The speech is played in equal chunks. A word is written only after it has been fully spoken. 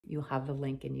you'll have the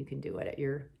link and you can do it at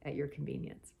your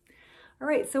convenience. All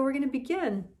right, so we're going to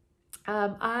begin.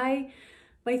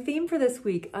 My theme for this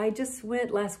week, I just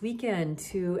went last weekend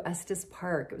to Estes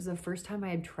Park. It was the first time I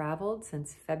had traveled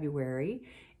since February,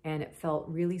 and it felt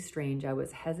really strange. I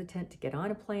was hesitant to get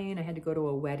on a plane. I had to go to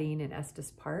a wedding in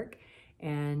Estes Park,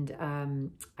 and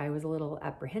I was a little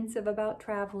apprehensive about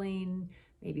traveling.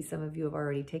 Maybe some of you have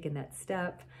already taken that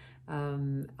step.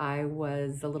 I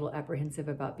was a little apprehensive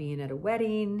about being at a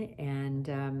wedding,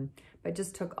 and but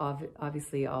just took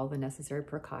obviously all the necessary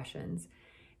precautions.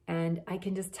 And I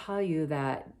can just tell you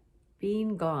that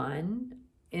being gone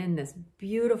in this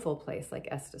beautiful place like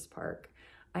Estes Park,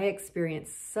 I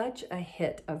experienced such a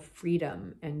hit of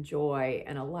freedom and joy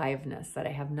and aliveness that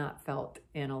I have not felt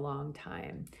in a long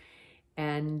time.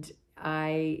 And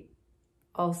I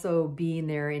also, being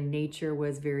there in nature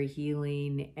was very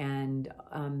healing, and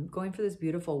going for this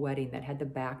beautiful wedding that had the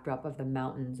backdrop of the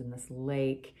mountains and this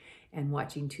lake, and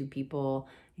watching two people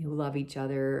who love each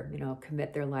other, you know,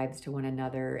 commit their lives to one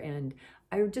another. And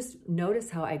I just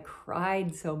noticed how I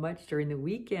cried so much during the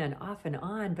weekend, off and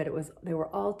on, but they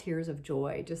were all tears of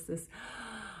joy. Just this,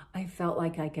 I felt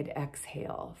like I could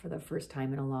exhale for the first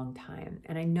time in a long time.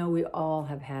 And I know we all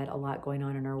have had a lot going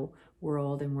on in our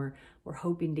world, and we're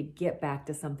hoping to get back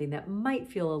to something that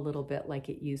might feel a little bit like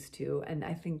it used to. And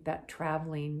I think that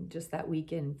traveling just that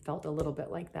weekend felt a little bit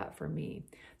like that for me.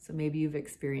 So maybe you've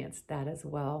experienced that as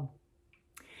well.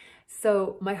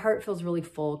 So my heart feels really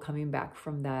full coming back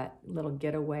from that little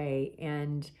getaway.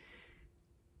 And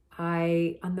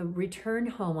on the return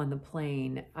home on the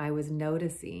plane, I was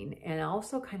noticing and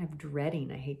also kind of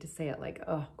dreading, I hate to say it, like,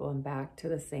 oh, going back to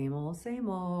the same old, same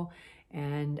old.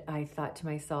 And I thought to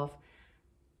myself,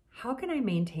 how can I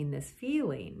maintain this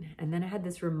feeling? And then I had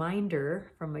this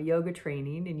reminder from a yoga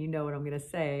training, and you know what I'm going to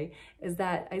say, is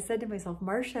that I said to myself,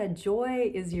 Marsha,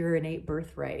 joy is your innate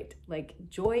birthright. Like,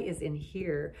 joy is in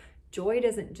here. Joy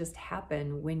doesn't just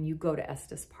happen when you go to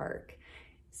Estes Park.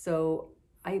 So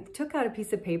I took out a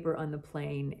piece of paper on the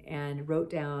plane and wrote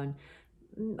down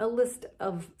a list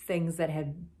of things that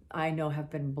I know have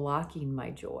been blocking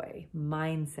my joy,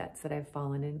 mindsets that I've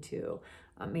fallen into,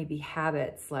 maybe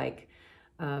habits like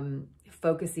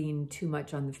focusing too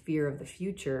much on the fear of the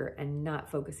future and not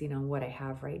focusing on what I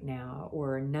have right now,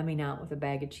 or numbing out with a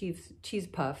bag of cheese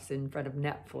puffs in front of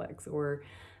Netflix, or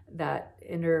that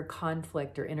inner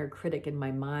conflict or inner critic in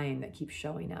my mind that keeps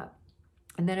showing up.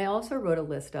 And then I also wrote a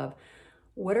list of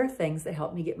what are things that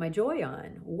help me get my joy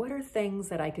on? What are things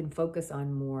that I can focus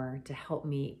on more to help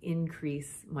me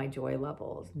increase my joy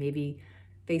levels? Maybe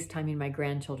FaceTiming my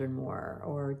grandchildren more,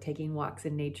 or taking walks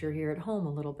in nature here at home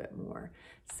a little bit more.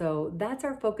 So that's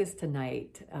our focus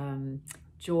tonight.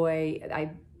 Joy.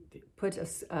 I put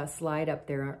a slide up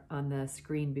there on the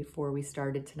screen before we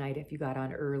started tonight if you got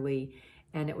on early.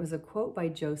 And it was a quote by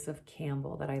Joseph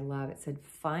Campbell that I love. It said,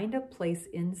 "Find a place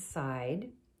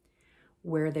inside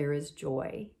where there is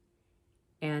joy,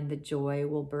 and the joy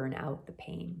will burn out the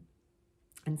pain."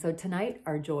 And so tonight,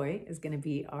 our joy is going to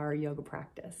be our yoga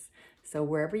practice. So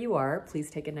wherever you are, please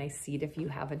take a nice seat if you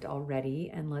haven't already,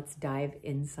 and let's dive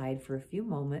inside for a few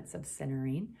moments of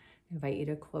centering. I invite you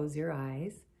to close your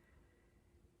eyes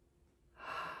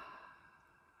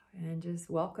and just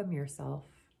welcome yourself.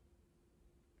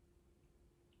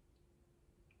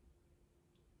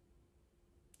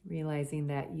 Realizing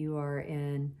that you are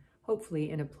hopefully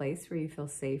in a place where you feel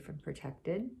safe and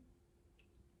protected.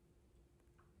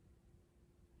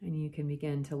 And you can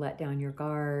begin to let down your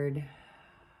guard,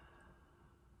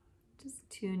 just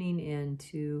tuning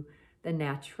into the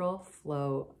natural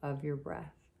flow of your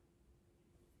breath.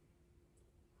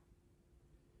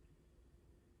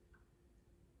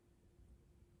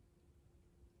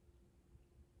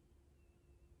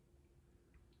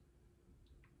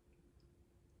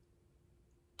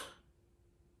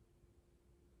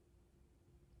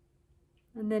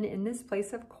 And then in this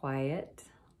place of quiet,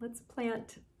 let's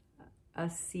plant a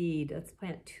seed. Let's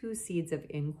plant 2 seeds of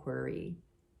inquiry.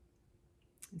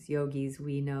 As yogis,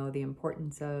 we know the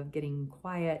importance of getting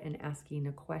quiet and asking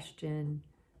a question.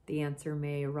 The answer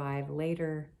may arrive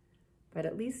later, but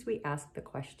at least we ask the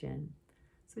question.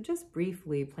 So just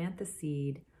briefly plant the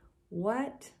seed.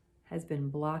 What has been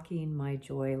blocking my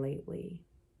joy lately?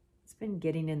 What's been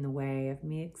getting in the way of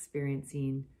me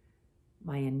experiencing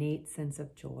my innate sense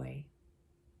of joy?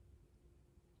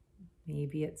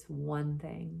 Maybe it's one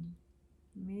thing.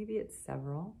 Maybe it's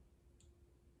several.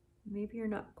 Maybe you're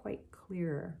not quite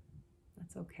clear.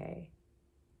 That's okay.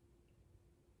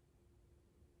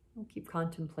 We'll keep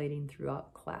contemplating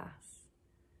throughout class.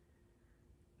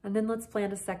 And then let's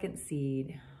plant a second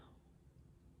seed.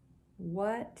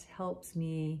 What helps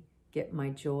me get my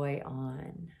joy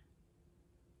on?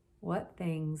 What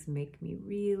things make me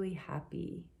really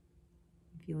happy,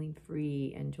 feeling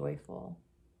free and joyful?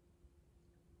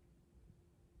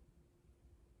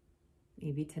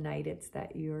 Maybe tonight it's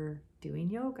that you're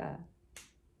doing yoga.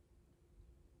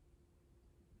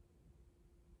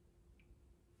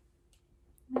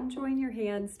 And join your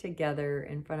hands together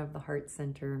in front of the heart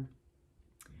center,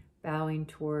 bowing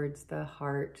towards the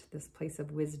heart, this place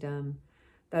of wisdom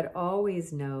that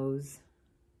always knows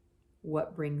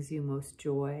what brings you most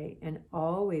joy and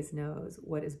always knows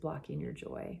what is blocking your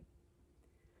joy.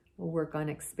 We'll work on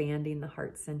expanding the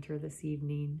heart center this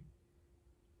evening.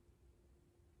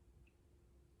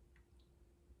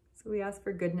 So we ask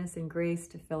for goodness and grace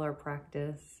to fill our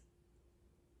practice.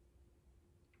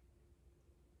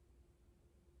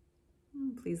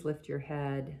 Please lift your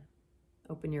head,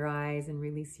 open your eyes and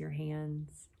release your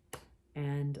hands.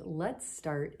 And let's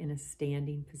start in a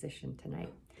standing position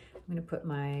tonight. I'm going to put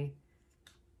my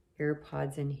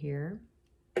AirPods in here.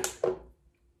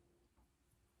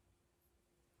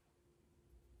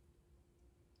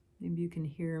 Maybe you can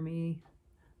hear me.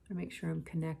 I'm going to make sure I'm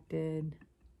connected.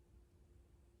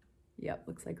 Yep,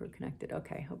 looks like we're connected.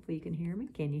 Okay, hopefully you can hear me.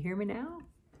 Can you hear me now?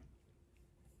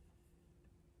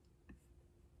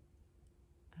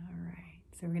 All right,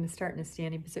 so we're going to start in a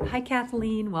standing position. Hi,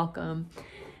 Kathleen, welcome.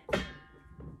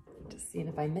 Just seeing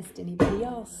if I missed anybody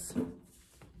else.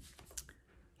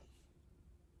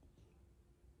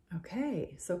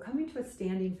 Okay, so coming to a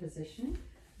standing position,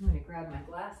 I'm going to grab my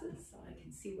glasses so I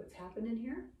can see what's happening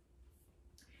here.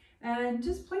 And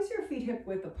just place your feet hip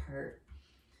width apart.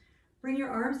 Bring your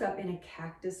arms up in a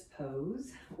cactus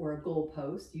pose or a goal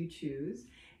post, you choose.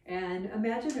 And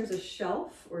imagine there's a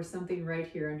shelf or something right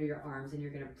here under your arms, and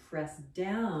you're going to press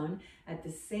down. At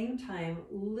the same time,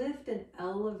 lift and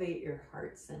elevate your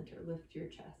heart center. Lift your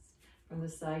chest. From the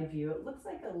side view, it looks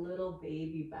like a little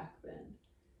baby back bend.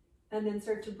 And then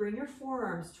start to bring your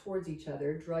forearms towards each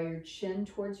other. Draw your chin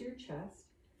towards your chest.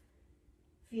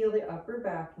 Feel the upper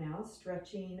back now,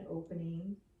 stretching,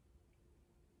 opening.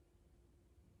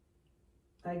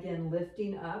 Again,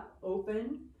 lifting up,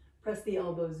 open. Press the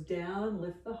elbows down,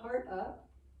 lift the heart up.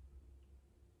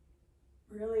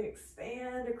 Really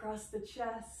expand across the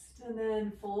chest, and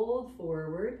then fold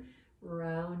forward,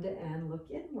 round and look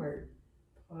inward.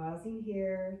 Pausing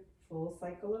here, full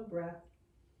cycle of breath.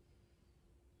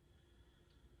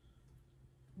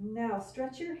 Now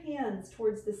stretch your hands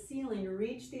towards the ceiling,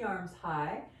 reach the arms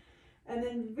high, and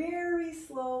then very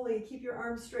slowly keep your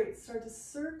arms straight. Start to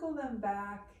circle them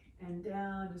back and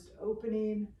down, just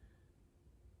opening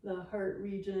the heart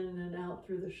region and out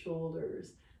through the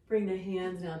shoulders. Bring the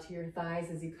hands now to your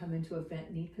thighs as you come into a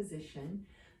bent knee position,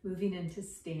 moving into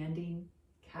standing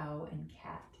cow and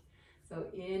cat. So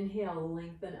inhale,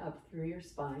 lengthen up through your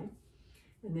spine.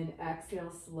 And then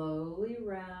exhale, slowly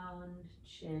round,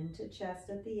 chin to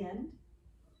chest at the end.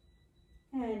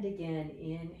 And again,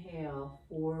 inhale,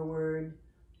 forward,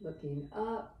 looking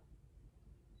up.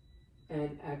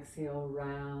 And exhale,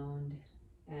 round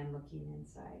and looking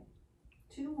inside.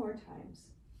 2 more times.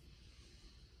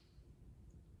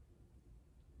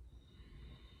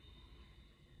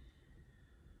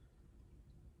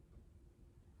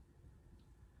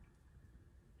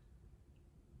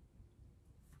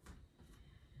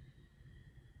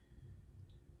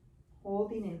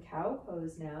 Holding in cow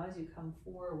pose now as you come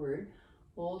forward.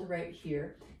 Hold right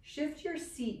here. Shift your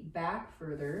seat back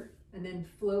further and then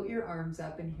float your arms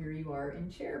up, and here you are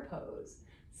in chair pose.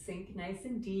 Sink nice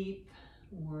and deep,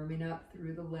 warming up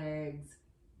through the legs.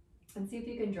 And see if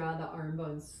you can draw the arm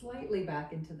bones slightly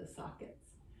back into the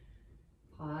sockets.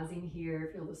 Pausing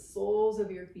here, feel the soles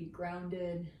of your feet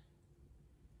grounded.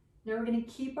 Now we're going to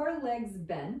keep our legs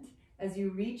bent. As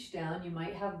you reach down, you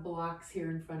might have blocks here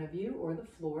in front of you or the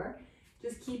floor.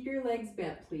 Just keep your legs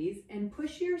bent, please, and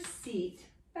push your seat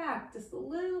back just a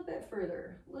little bit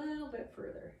further,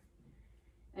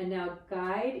 And now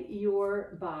guide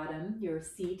your bottom, your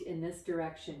seat in this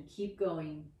direction. Keep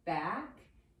going back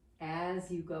as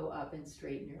you go up and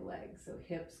straighten your legs. So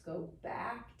hips go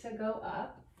back to go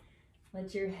up.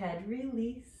 Let your head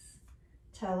release.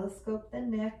 Telescope the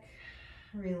neck.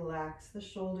 Relax the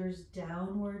shoulders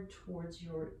downward towards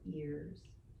your ears.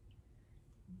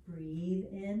 Breathe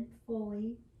in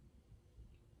fully.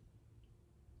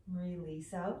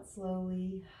 Release out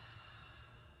slowly.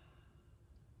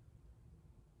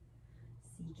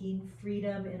 Seeking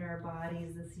freedom in our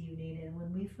bodies this evening. And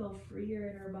when we feel freer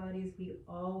in our bodies, we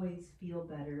always feel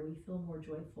better. We feel more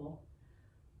joyful.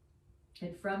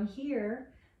 And from here,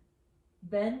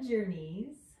 bend your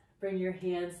knees. Bring your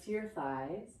hands to your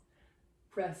thighs.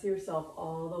 Press yourself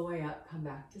all the way up. Come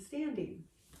back to standing.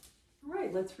 All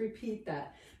right, let's repeat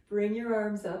that. Bring your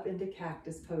arms up into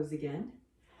cactus pose again.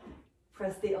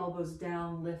 Press the elbows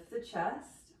down, lift the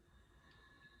chest.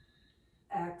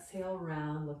 Exhale,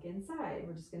 round, look inside.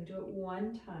 We're just going to do it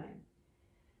one time.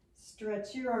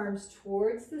 Stretch your arms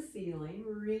towards the ceiling,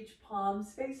 reach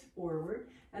palms face forward,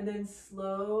 and then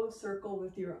slow circle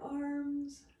with your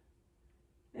arms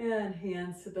and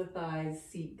hands to the thighs,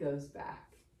 seat goes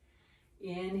back.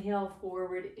 Inhale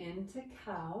forward into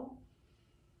cow.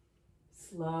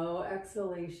 Slow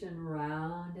exhalation,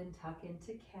 round and tuck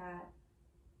into cat.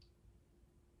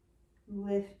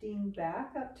 Lifting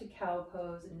back up to cow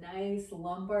pose, nice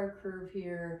lumbar curve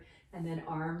here, and then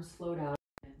arms float out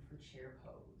for chair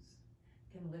pose.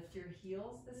 You can lift your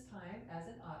heels this time as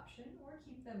an option or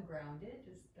keep them grounded,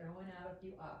 just throwing out a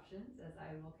few options as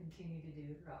I will continue to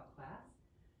do throughout class.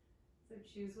 So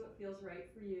choose what feels right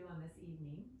for you on this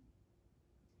evening.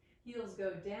 Heels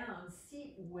go down,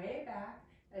 seat way back.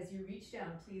 As you reach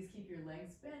down, please keep your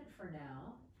legs bent for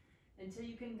now until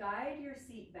you can guide your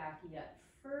seat back yet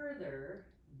further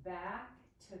back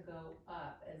to go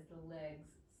up as the legs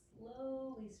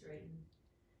slowly straighten.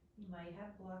 You might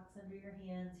have blocks under your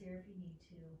hands here if you need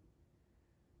to.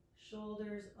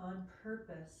 Shoulders on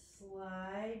purpose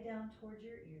slide down towards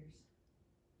your ears.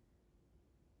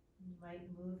 You might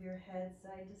move your head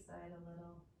side to side a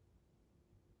little.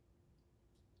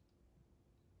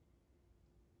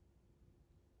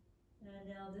 And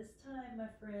now this time, my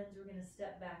friends, we're going to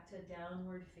step back to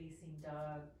downward facing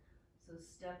dog. So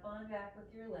step on back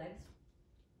with your legs.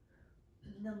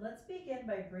 Now let's begin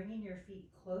by bringing your feet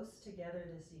close together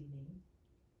this evening.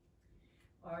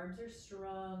 Arms are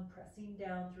strong, pressing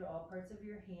down through all parts of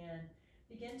your hand.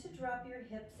 Begin to drop your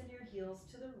hips and your heels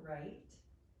to the right.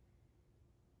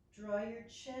 Draw your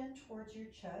chin towards your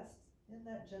chest in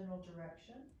that general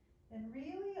direction. And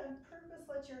really, on purpose,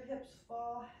 let your hips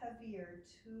fall heavier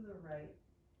to the right.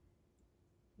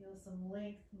 Feel some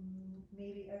length,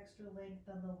 maybe extra length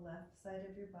on the left side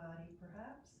of your body,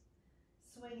 perhaps.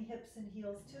 Swing hips and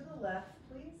heels to the left,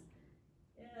 please.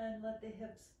 And let the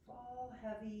hips fall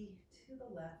heavy to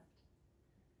the left.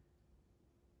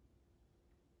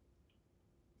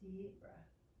 Deep breath.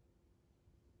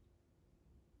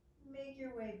 Make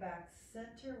your way back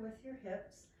center with your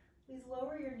hips. Please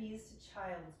lower your knees to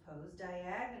child's pose,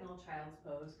 diagonal child's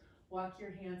pose. Walk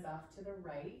your hands off to the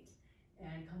right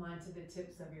and come onto the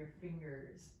tips of your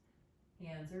fingers.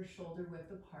 Hands are shoulder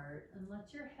width apart, and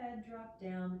let your head drop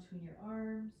down between your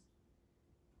arms.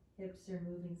 Hips are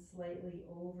moving slightly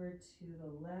over to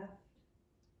the left.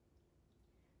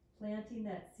 Planting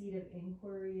that seed of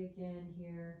inquiry again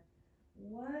here.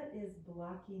 What is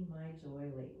blocking my joy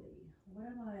lately? What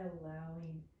am I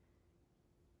allowing,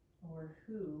 or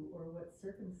who, or what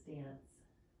circumstance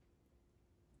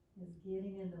is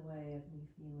getting in the way of me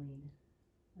feeling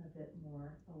a bit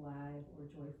more alive or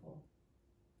joyful?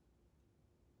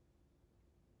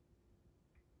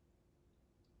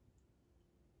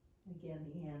 Again,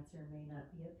 the answer may not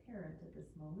be apparent at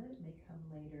this moment. It may come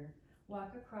later.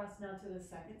 Walk across now to the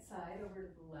second side over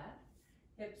to the left.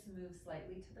 Hips move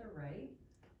slightly to the right.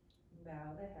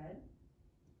 Bow the head.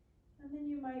 And then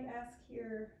you might ask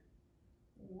here,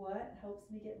 what helps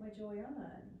me get my joy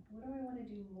on? What do I want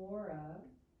to do more of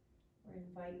or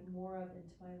invite more of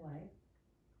into my life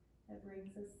that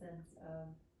brings a sense of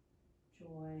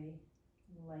joy,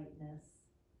 lightness?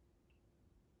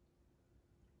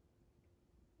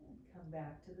 And come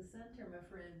back to the center, my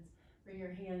friends. Bring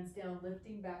your hands down,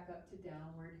 lifting back up to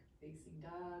downward facing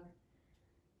dog.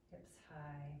 Hips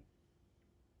high.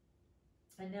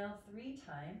 And now 3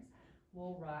 times,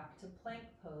 we'll rock to plank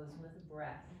pose with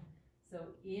breath. So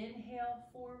inhale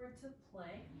forward to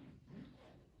plank.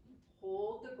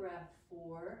 Hold the breath,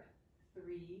 4,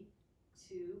 3,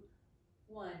 2,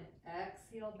 1.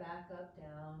 Exhale back up,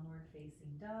 downward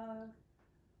facing dog.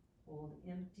 Hold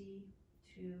empty,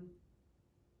 2,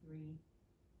 3,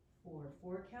 4.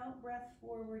 4 count breath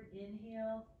forward.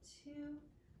 Inhale, 2,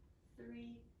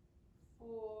 3,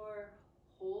 4.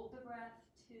 Hold the breath,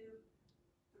 2,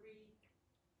 3,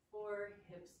 4.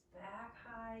 Hips back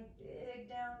high, big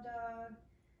down dog.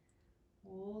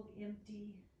 Hold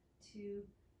empty, 2,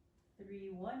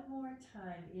 3. One more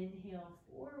time. Inhale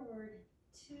forward,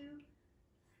 2,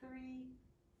 3,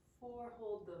 4.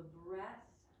 Hold the breath,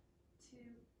 2,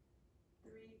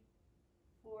 3,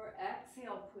 4.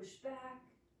 Exhale, push back,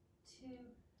 2,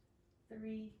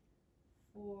 3,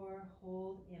 4.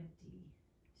 Hold empty,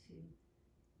 2,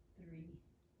 3,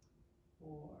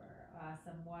 4.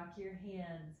 Awesome. Walk your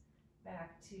hands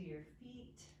back to your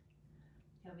feet.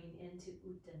 Coming into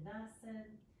Uttanasana.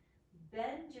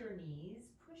 Bend your knees.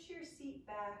 Push your seat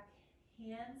back.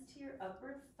 Hands to your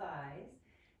upper thighs.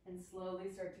 And slowly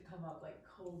start to come up like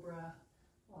cobra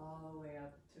all the way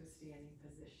up to a standing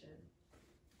position.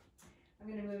 I'm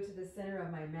going to move to the center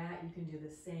of my mat. You can do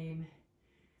the same.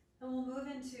 And we'll move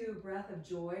into breath of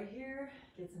joy here.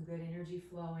 Get some good energy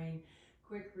flowing.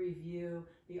 Quick review.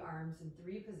 The arms in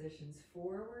 3 positions: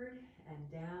 forward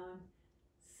and down,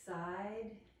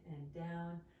 side and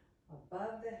down,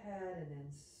 above the head, and then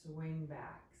swing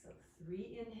back. So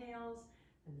 3 inhales,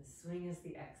 and the swing is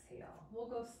the exhale. We'll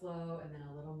go slow and then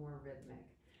a little more rhythmic.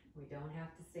 We don't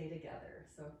have to stay together.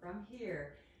 So from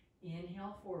here,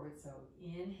 inhale forward. So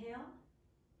inhale,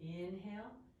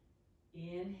 inhale,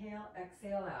 inhale,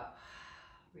 exhale out.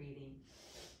 Breathing.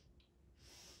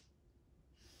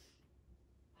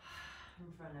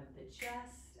 In front of the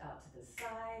chest, out to the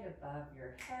side, above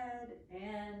your head,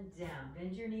 and down.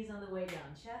 Bend your knees on the way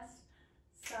down. Chest,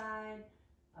 side,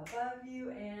 above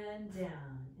you, and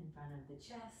down. In front of the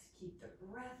chest, keep the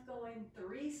breath going.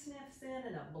 3 sniffs in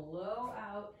and a blow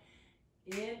out.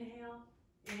 Inhale,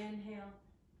 inhale,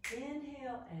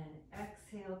 inhale, and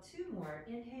exhale. 2 more.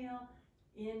 Inhale,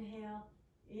 inhale,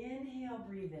 inhale.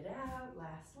 Breathe it out.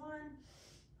 Last one.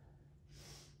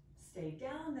 Stay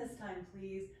down this time,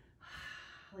 please.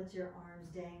 Let your arms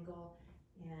dangle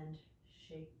and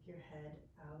shake your head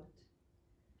out.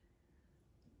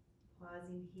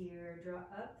 Pausing here, draw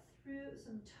up through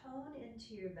some tone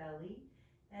into your belly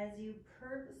as you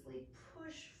purposely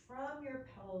push from your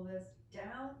pelvis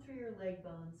down through your leg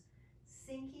bones,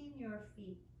 sinking your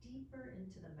feet deeper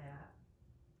into the mat.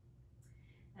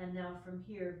 And now from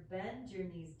here, bend your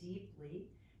knees deeply.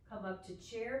 Come up to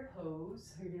chair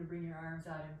pose. You're going to bring your arms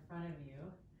out in front of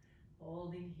you,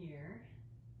 holding here.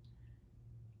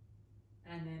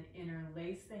 And then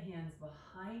interlace the hands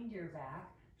behind your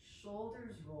back,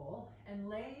 shoulders roll, and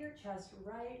lay your chest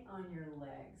right on your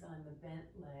legs, on the bent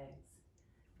legs,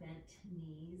 bent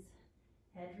knees.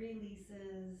 Head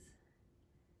releases.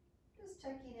 Just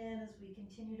checking in as we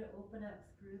continue to open up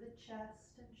through the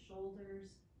chest and shoulders.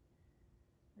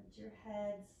 Let your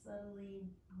head subtly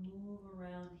move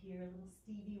around here, a little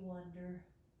Stevie Wonder.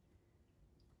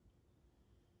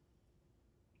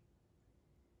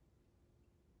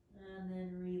 And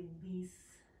then release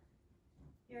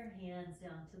your hands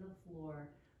down to the floor.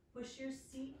 Push your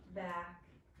seat back.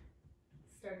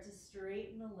 Start to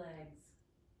straighten the legs.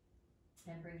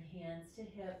 And bring hands to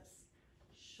hips.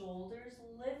 Shoulders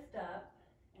lift up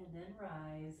and then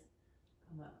rise.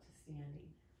 Come up to standing.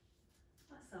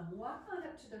 Awesome. Walk on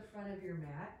up to the front of your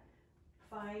mat.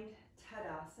 Find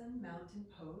Tadasana, mountain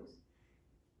pose.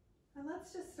 And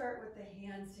let's just start with the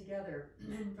hands together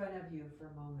in front of you for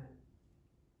a moment.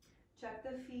 Check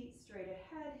the feet straight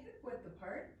ahead, hip width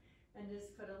apart, and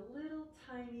just put a little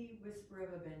tiny whisper of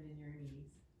a bend in your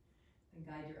knees. Then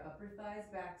guide your upper thighs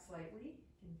back slightly.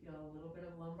 You can feel a little bit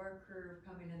of lumbar curve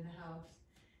coming in the house.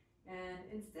 And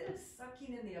instead of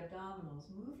sucking in the abdominals,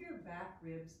 move your back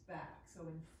ribs back. So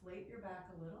inflate your back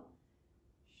a little.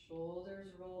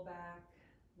 Shoulders roll back.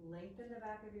 Lengthen the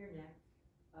back of your neck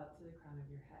up to the crown of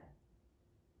your head.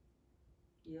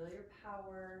 Feel your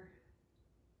power.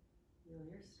 Feel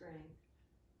your strength.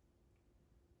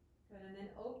 Good, and then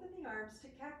open the arms to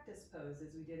cactus pose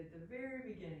as we did at the very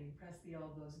beginning. Press the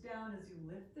elbows down as you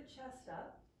lift the chest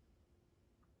up.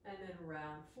 And then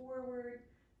round forward.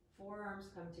 Forearms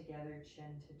come together,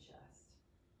 chin to chest.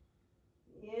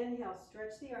 Inhale,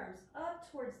 stretch the arms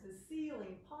up towards the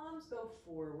ceiling. Palms go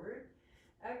forward.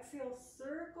 Exhale,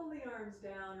 circle the arms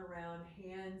down around,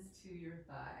 hands to your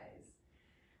thighs.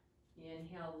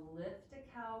 Inhale, lift to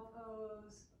cow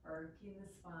pose, arcing the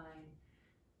spine.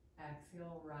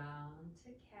 Exhale, round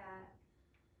to cat.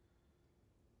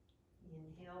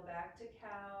 Inhale, back to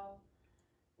cow.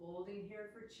 Holding here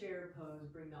for chair pose.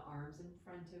 Bring the arms in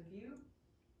front of you.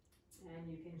 And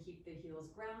you can keep the heels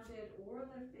grounded or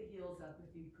lift the heels up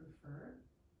if you prefer.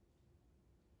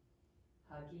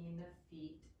 Hugging the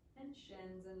feet and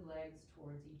shins and legs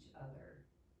towards each other.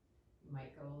 You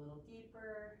might go a little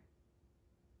deeper.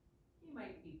 You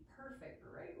might be perfect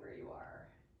right where you are.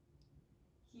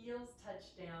 Heels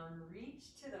touch down,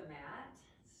 reach to the mat,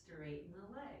 straighten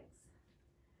the legs.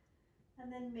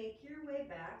 And then make your way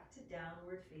back to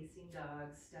downward facing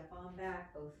dog. Step on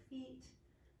back, both feet.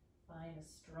 Find a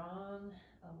strong,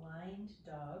 aligned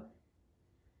dog.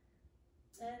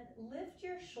 And lift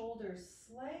your shoulders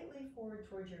slightly forward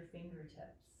towards your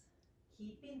fingertips.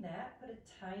 Keeping that, put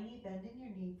a tiny bend in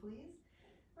your knee, please.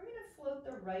 We're going to float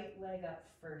the right leg up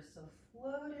first. So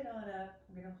float it on up.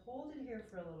 We're going to hold it here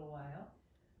for a little while.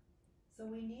 So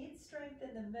we need strength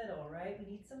in the middle, right?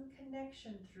 We need some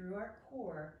connection through our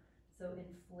core. So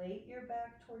inflate your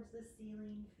back towards the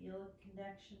ceiling. Feel a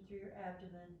connection through your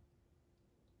abdomen.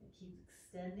 And keep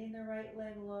extending the right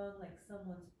leg long like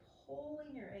someone's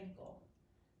pulling your ankle.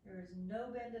 There is no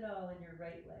bend at all in your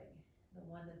right leg, the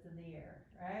one that's in the air,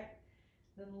 right?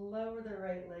 Then lower the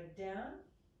right leg down,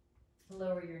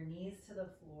 lower your knees to the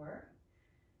floor,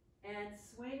 and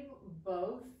swing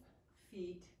both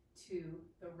feet to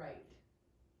the right.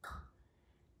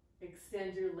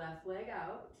 Extend your left leg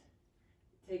out.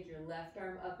 Take your left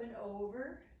arm up and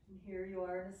over, and here you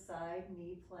are in a side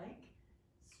knee plank.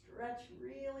 Stretch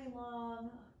really long.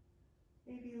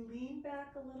 Maybe lean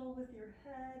back a little with your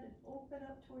head and open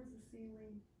up towards the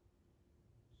ceiling.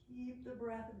 Keep the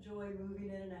breath of joy moving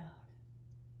in and out.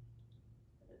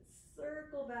 And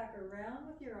circle back around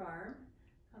with your arm.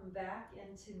 Come back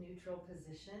into neutral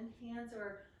position. Hands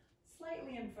are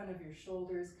slightly in front of your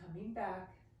shoulders, coming back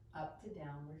up to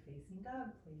downward facing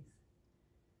dog, please.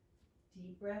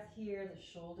 Deep breath here. The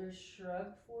shoulders shrug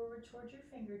forward towards your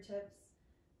fingertips.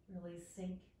 Really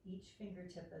sink each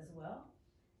fingertip as well.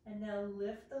 And now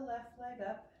lift the left leg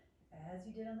up as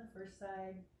you did on the first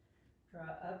side. Draw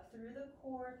up through the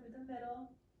core, through the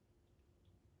middle.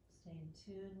 Stay in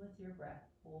tune with your breath,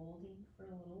 holding for a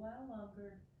little while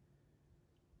longer.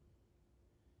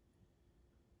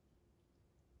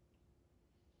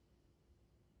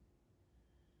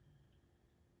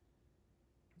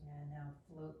 And now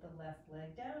float the left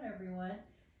leg down, everyone.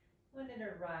 When it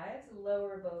arrives,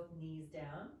 lower both knees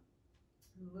down.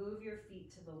 Move your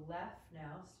feet to the left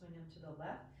now, swing them to the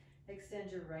left.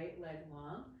 Extend your right leg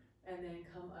long, and then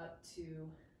come up to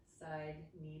side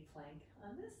knee plank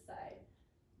on this side.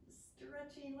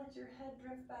 Stretching, let your head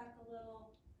drift back a little.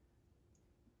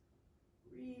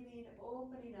 Breathing,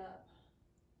 opening up.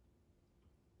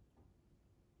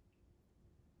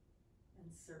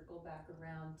 And circle back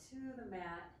around to the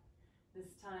mat.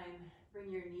 This time,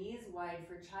 bring your knees wide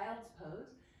for child's pose.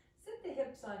 Sit the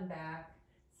hips on back.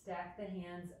 Stack the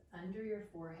hands under your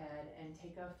forehead and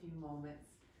take a few moments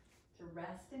to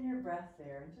rest in your breath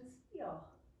there and just feel.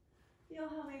 Feel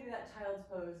how maybe that child's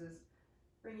pose is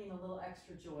bringing a little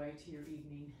extra joy to your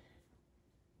evening.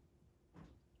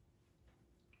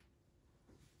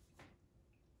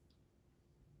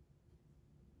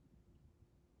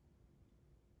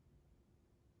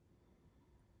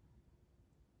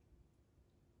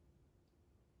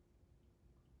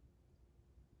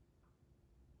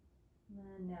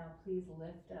 And now please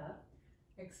lift up.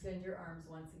 Extend your arms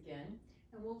once again.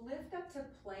 And we'll lift up to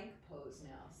plank pose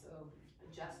now. So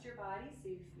adjust your body so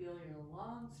you feel your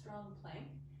long, strong plank.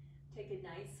 Take a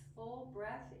nice full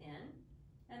breath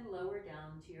in and lower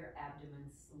down to your abdomen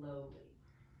slowly.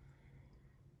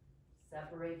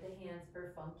 Separate the hands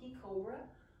for funky cobra.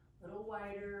 A little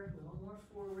wider, a little more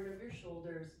forward of your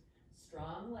shoulders.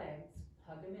 Strong legs,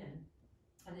 hug them in.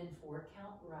 And then 4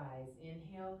 count rise.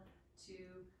 Inhale, 2,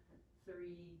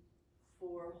 3,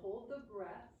 4. Hold the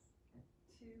breath.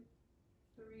 2,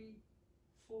 3,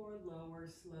 4. Lower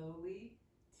slowly.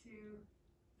 2,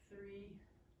 3,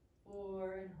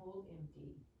 4. And hold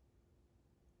empty.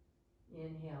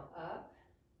 Inhale up.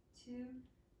 2,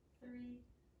 3,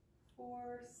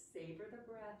 4. Savor the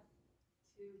breath.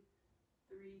 2,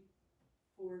 3,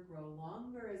 4. Grow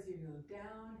longer as you go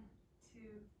down. 2,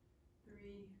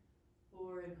 3,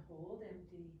 4. And hold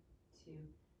empty. 2,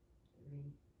 3,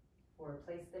 4.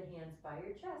 Place the hands by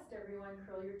your chest. Everyone,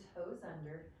 curl your toes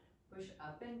under. Push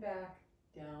up and back.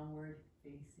 Downward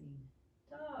facing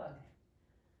dog.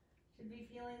 Should be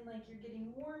feeling like you're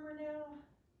getting warmer now.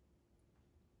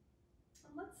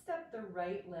 And let's step the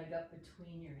right leg up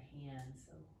between your hands.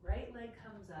 So right leg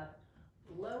comes up.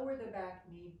 Lower the back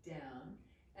knee down.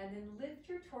 And then lift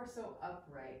your torso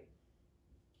upright.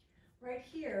 Right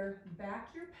here,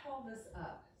 back your pelvis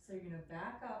up. So you're going to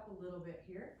back up a little bit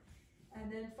here.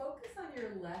 And then focus on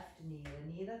your left knee,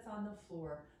 the knee that's on the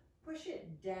floor. Push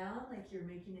it down like you're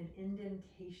making an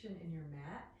indentation in your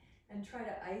mat. And try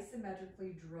to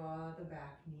isometrically draw the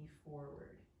back knee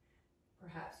forward.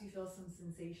 Perhaps you feel some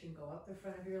sensation go up the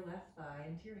front of your left thigh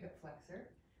into your hip flexor.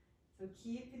 So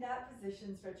keep that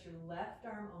position, stretch your left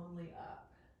arm only up.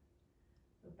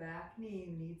 The back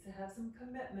knee needs to have some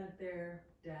commitment there,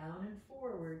 down and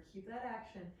forward. Keep that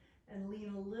action and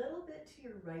lean a little bit to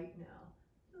your right now.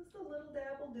 Just a little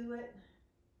dab will do it.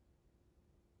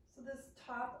 So this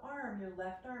top arm, your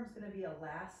left arm, is going to be a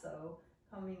lasso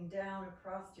coming down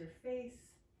across your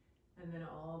face and then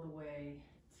all the way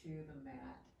to the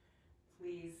mat.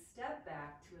 Please step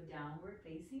back to a downward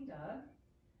facing dog.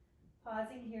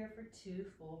 Pausing here for 2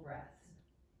 full breaths.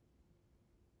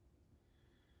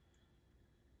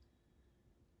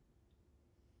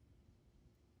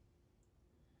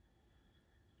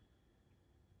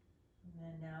 And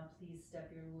then now please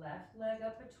step your left leg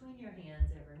up between your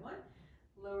hands, everyone.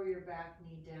 Lower your back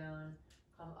knee down,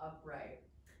 come upright.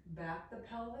 Back the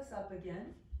pelvis up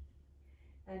again.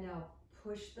 And now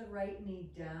push the right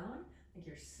knee down, like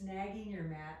you're snagging your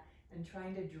mat and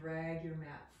trying to drag your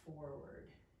mat forward.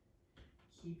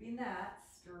 Keeping that,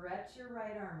 stretch your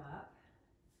right arm up.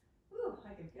 Ooh,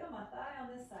 I can feel my thigh on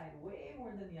this side way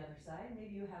more than the other side.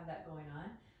 Maybe you have that going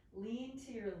on. Lean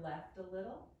to your left a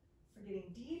little. We're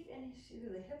getting deep into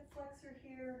the hip flexor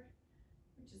here,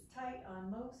 which is tight on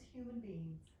most human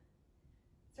beings.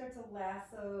 Start to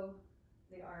lasso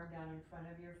the arm down in front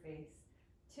of your face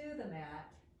to the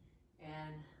mat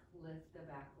and lift the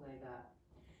back leg up.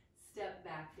 Step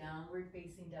back, downward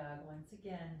facing dog once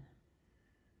again.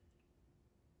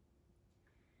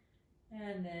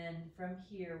 And then from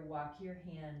here, walk your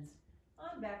hands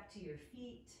on back to your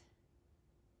feet.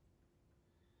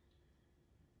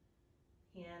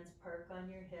 Hands park on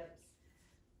your hips.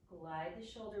 Glide the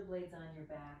shoulder blades on your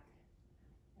back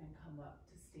and come up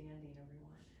to standing,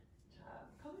 everyone. Good job.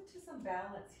 Come into some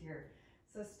balance here.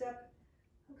 So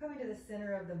I'm coming to the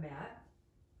center of the mat,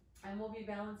 and we'll be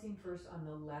balancing first on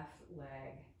the left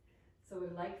leg. So what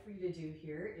I'd like for you to do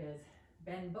here is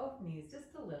bend both knees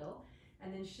just a little,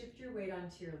 and then shift your weight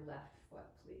onto your left foot,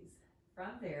 please.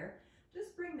 From there,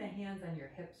 just bring the hands on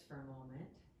your hips for a moment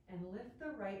and lift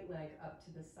the right leg up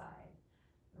to the side.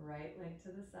 The right leg to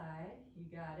the side, you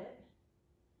got it.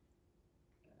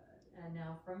 Good. And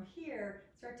now from here,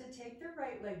 start to take the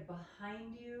right leg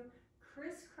behind you,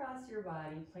 crisscross your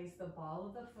body, place the ball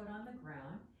of the foot on the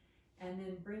ground, and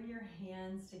then bring your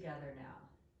hands together now.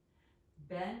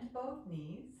 Bend both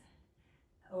knees,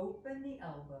 open the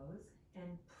elbows,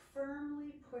 and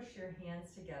firmly push your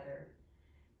hands together.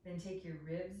 Then take your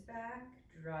ribs back,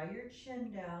 draw your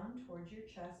chin down towards your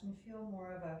chest, and feel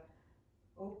more of a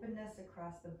openness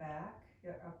across the back,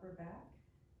 your upper back.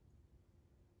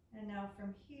 And now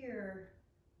from here,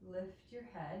 lift your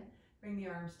head, bring the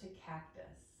arms to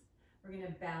cactus. We're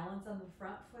gonna balance on the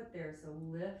front foot there, so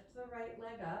lift the right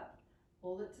leg up,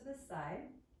 hold it to the side.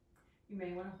 You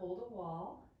may wanna hold a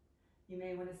wall. You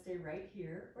may wanna stay right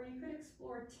here, or you could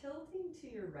explore tilting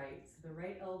to your right, so the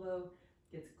right elbow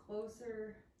gets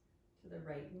closer to the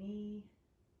right knee.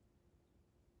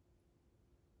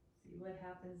 See what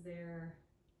happens there.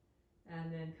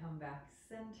 And then come back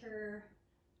center.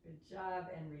 Good job,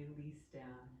 and release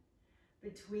down.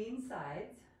 Between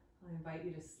sides, I'll invite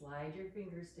you to slide your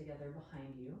fingers together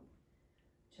behind you.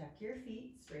 Check your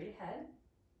feet straight ahead.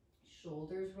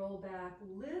 Shoulders roll back,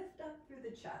 lift up through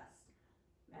the chest.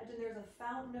 Imagine there's a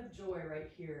fountain of joy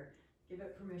right here. Give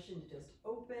it permission to just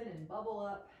open and bubble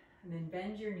up, and then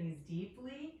bend your knees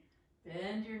deeply.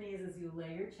 Bend your knees as you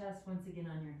lay your chest once again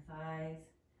on your thighs.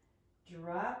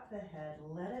 Drop the head,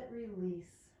 let it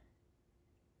release,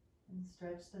 and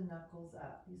stretch the knuckles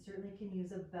up. You certainly can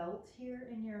use a belt here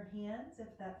in your hands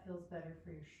if that feels better for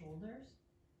your shoulders.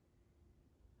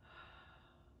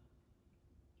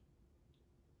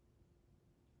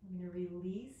 I'm going to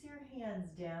release your hands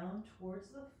down towards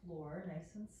the floor,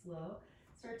 nice and slow.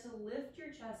 Start to lift your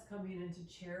chest coming into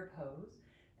chair pose,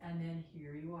 and then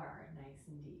here you are, nice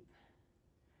and deep.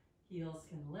 Heels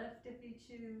can lift if you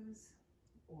choose,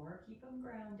 or keep them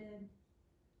grounded.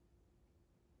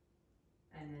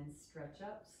 And then stretch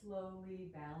up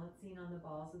slowly, balancing on the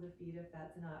balls of the feet if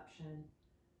that's an option.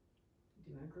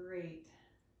 Doing great.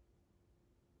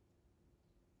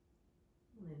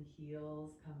 And then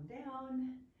heels come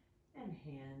down and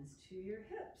hands to your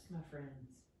hips, my friends.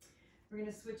 We're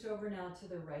going to switch over now to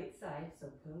the right side, so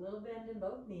put a little bend in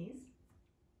both knees.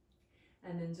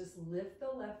 And then just lift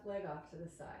the left leg off to the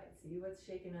side. See what's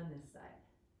shaking on this side.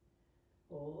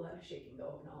 A whole lot of shaking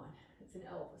going on. It's an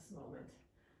Elvis moment.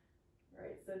 All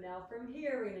right, so now from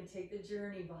here, we're going to take the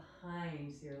journey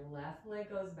behind. So your left leg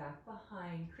goes back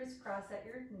behind, crisscross at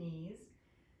your knees.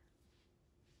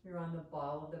 You're on the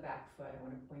ball of the back foot. I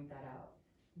want to point that out.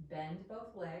 Bend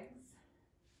both legs.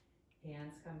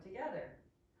 Hands come together.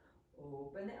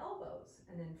 Open the elbows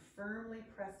and then firmly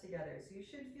press together. So you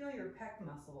should feel your pec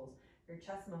muscles, your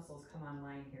chest muscles come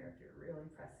online here if you're really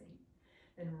pressing.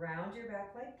 Then round your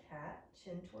back like cat,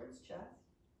 chin towards chest.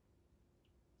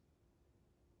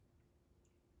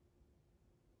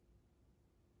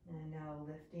 And now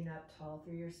lifting up tall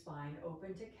through your spine,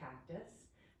 open to cactus.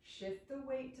 Shift the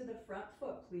weight to the front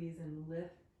foot, please, and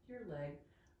lift your leg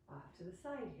off to the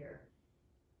side here.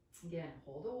 Again,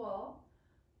 hold a wall,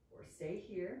 or stay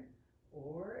here,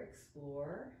 or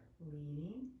explore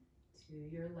leaning to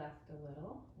your left a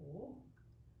little. Oh.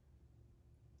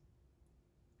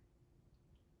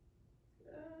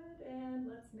 Good, and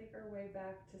let's make our way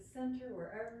back to center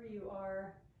wherever you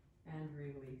are, and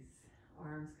release.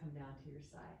 Arms come down to your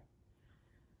side.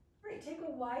 All right, take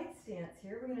a wide stance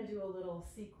here. We're going to do a little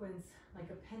sequence like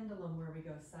a pendulum where we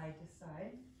go side to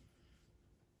side.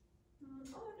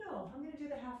 Oh no, I'm going to do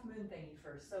the half moon thingy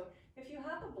first. So if you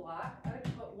have a block, I would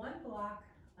put one block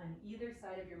on either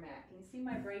side of your mat. Can you see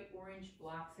my bright orange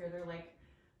blocks here? They're like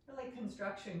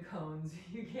construction cones.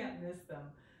 You can't miss them.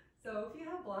 So if you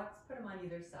have blocks, put them on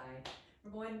either side.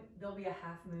 There'll be a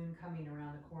half moon coming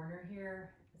around the corner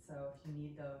here. So if you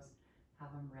need those,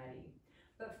 have them ready.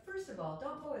 But first of all,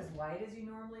 don't go as wide as you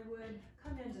normally would.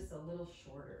 Come in just a little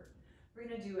shorter. We're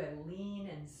gonna do a lean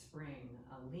and spring,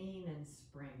 a lean and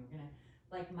spring. We're gonna,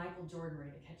 like Michael Jordan, we're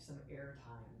gonna catch some air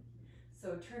time.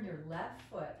 So turn your left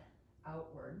foot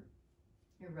outward.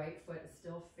 Your right foot is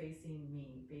still facing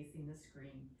me, facing the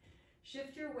screen.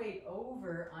 Shift your weight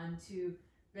over onto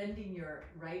bending your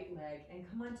right leg and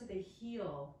come onto the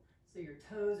heel so your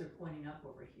toes are pointing up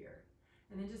over here.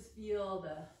 And then just feel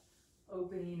the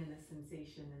opening and the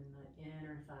sensation in the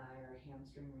inner thigh or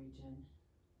hamstring region.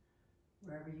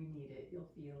 Wherever you need it, you'll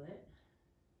feel it.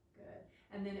 Good.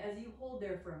 And then as you hold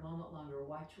there for a moment longer,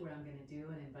 watch what I'm going to do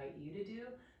and invite you to do.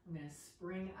 I'm going to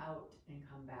spring out and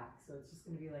come back. So it's just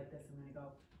going to be like this. I'm going to go,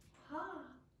 ha,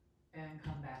 and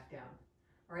come back down.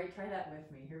 All right, try that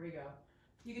with me. Here we go.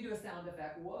 You can do a sound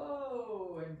effect,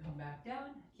 whoa, and come back down.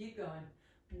 Keep going.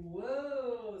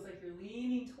 Whoa, it's like you're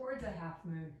leaning towards a half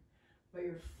moon, but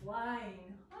you're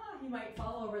flying. Ah, you might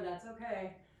fall over, that's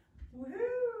okay.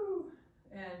 Woohoo!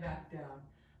 And back down.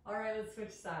 All right, let's switch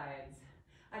sides.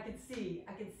 I can see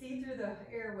through the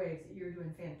airwaves that you're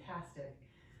doing fantastic.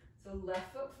 So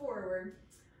left foot forward,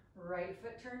 right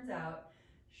foot turns out.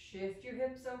 Shift your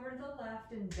hips over to the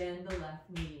left and bend the left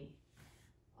knee.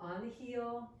 On the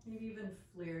heel, maybe even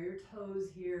flare your toes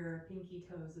here, pinky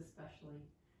toes especially,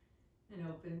 and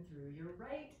open through your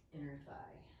right inner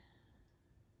thigh.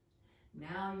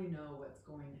 Now you know what's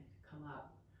going to come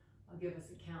up. I'll give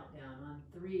us a countdown. On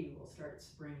 3, we'll start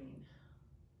springing.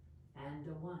 And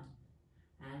a 1,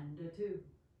 and a 2.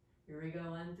 Here we go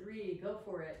on 3, go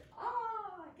for it.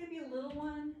 Ah, it can be a little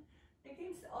one. It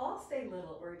can all stay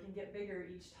little or it can get bigger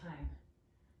each time.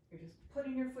 You're just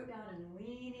putting your foot down and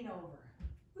leaning over.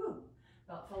 Whew,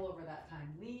 about fell over that time.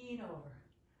 Lean over.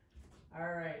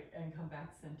 All right, and come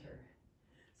back center.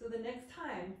 So the next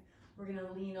time, we're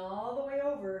gonna lean all the way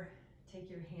over, take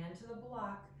your hand to the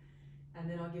block, and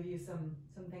then I'll give you some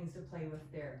things to play with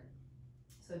there.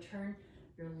 So turn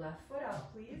your left foot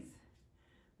out, please.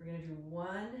 We're gonna do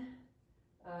one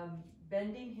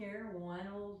bending here, one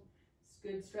little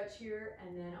good stretch here,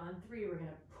 and then on 3, we're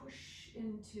gonna push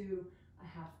into a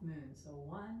half moon. So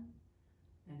 1,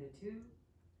 and a 2,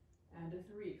 and a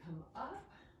 3. Come up,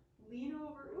 lean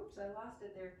over, oops, I lost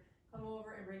it there. Come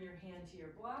over and bring your hand to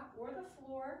your block or the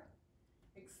floor.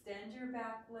 Extend your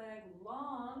back leg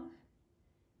long.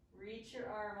 Reach your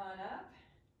arm on up.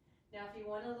 Now if you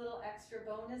want a little extra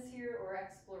bonus here or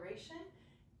exploration,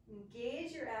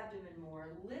 engage your abdomen more.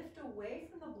 Lift away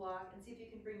from the block and see if you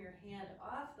can bring your hand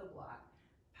off the block.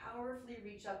 Powerfully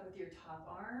reach up with your top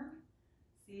arm.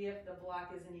 See if the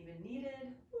block isn't even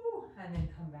needed. Woo, and then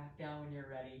come back down when you're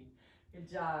ready. Good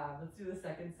job. Let's do the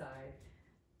second side.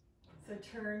 So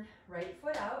turn right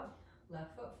foot out,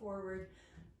 left foot forward,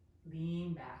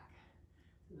 lean back.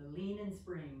 So the lean and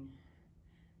spring.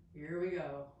 Here we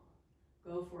go.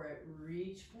 Go for it.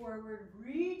 Reach forward,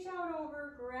 reach out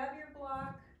over, grab your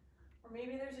block, or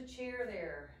maybe there's a chair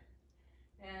there.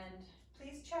 And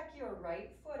please check your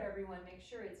right foot, everyone. Make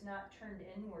sure it's not turned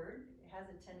inward. It has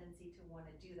a tendency to want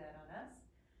to do that on us.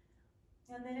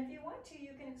 And then if you want to, you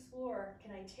can explore,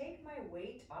 can I take my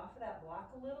weight off of that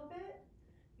block a little bit?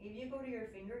 Maybe you go to your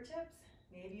fingertips.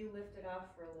 Maybe you lift it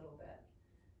off for a little bit.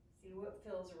 See what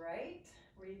feels right,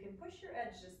 where you can push your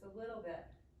edge just a little bit.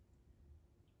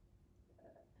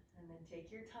 And then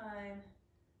take your time,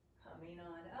 coming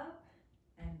on up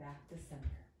and back to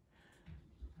center.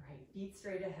 All right, feet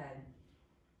straight ahead.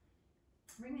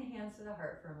 Bring the hands to the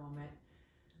heart for a moment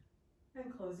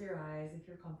and close your eyes if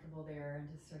you're comfortable there and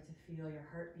just start to feel your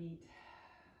heartbeat,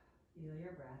 feel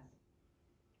your breath.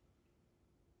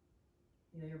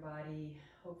 Feel your body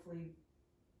hopefully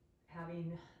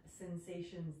having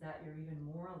sensations that you're even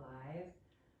more alive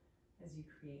as you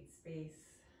create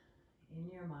space in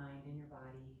your mind, in your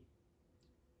body.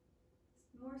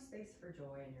 More space for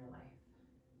joy in your life.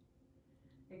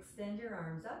 Extend your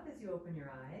arms up as you open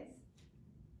your eyes.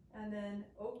 And then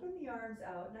open the arms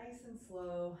out nice and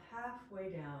slow,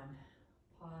 halfway down.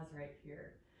 Pause right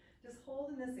here. Just hold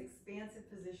in this expansive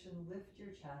position, lift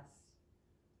your chest.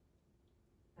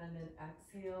 And then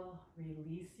exhale,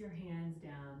 release your hands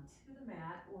down to the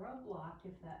mat or a block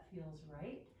if that feels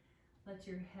right. Let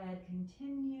your head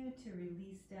continue to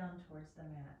release down towards the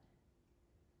mat.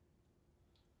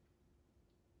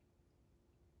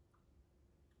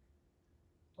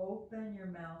 Open your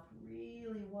mouth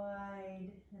really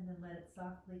wide and then let it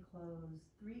softly close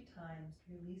 3 times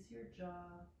to release your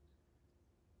jaw.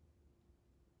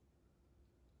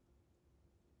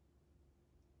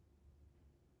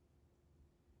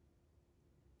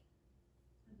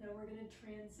 And now we're going to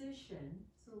transition.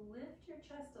 So lift your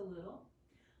chest a little.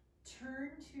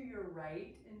 Turn to your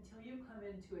right until you come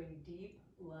into a deep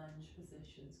lunge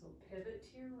position. So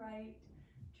pivot to your right,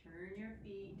 turn your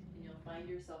feet, and you'll find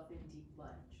yourself in deep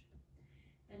lunge.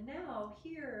 And now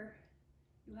here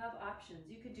you have options.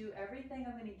 You could do everything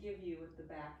I'm going to give you with the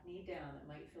back knee down. It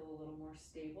might feel a little more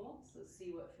stable, so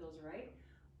see what feels right.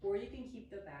 Or you can keep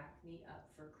the back knee up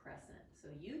for crescent. So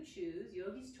you choose,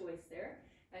 yogi's choice there,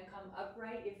 and come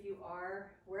upright if you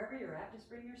are, wherever you're at, just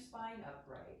bring your spine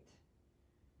upright.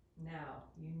 Now,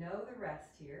 you know the rest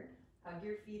here. Hug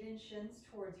your feet and shins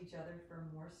towards each other for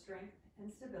more strength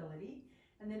and stability.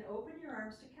 And then open your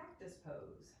arms to cactus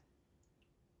pose.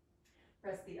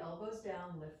 Press the elbows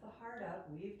down, lift the heart up.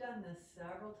 We've done this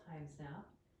several times now.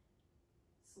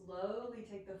 Slowly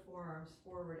take the forearms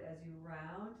forward as you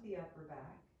round the upper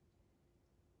back.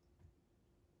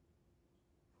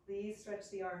 Please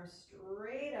stretch the arms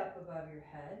straight up above your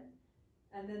head.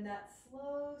 And then that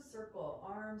slow circle,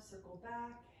 arms circle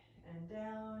back and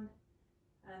down,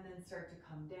 and then start to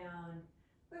come down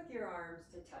with your arms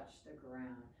to touch the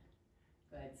ground.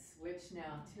 Good, switch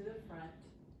now to the front.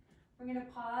 We're gonna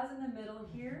pause in the middle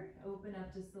here, open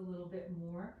up just a little bit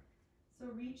more. So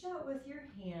reach out with your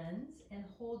hands and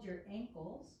hold your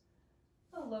ankles,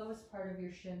 the lowest part of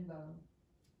your shin bone.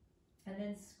 And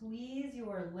then squeeze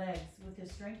your legs with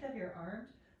the strength of your arms,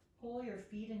 pull your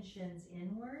feet and shins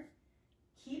inward.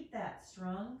 Keep that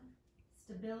strong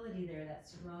stability there, that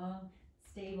strong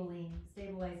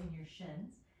stabilizing your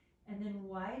shins. And then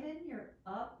widen your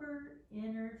upper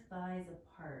inner thighs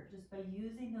apart. Just by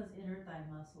using those inner thigh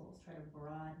muscles, try to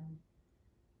broaden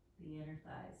the inner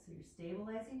thighs. So you're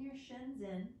stabilizing your shins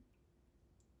in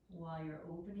while you're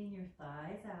opening your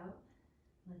thighs out.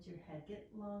 Let your head get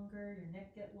longer, your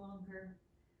neck get longer.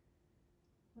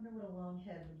 Wonder what a long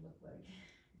head would look like.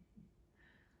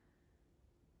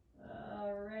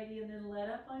 Alrighty, and then let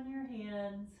up on your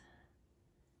hands.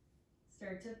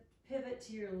 Start to pivot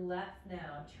to your left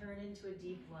now. Turn into a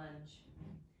deep lunge.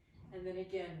 And then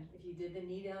again, if you did the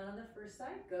knee down on the first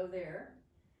side, go there.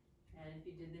 And if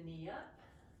you did the knee up,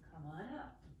 come on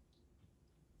up.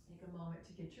 Take a moment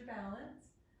to get your balance.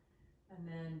 And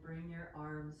then bring your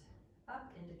arms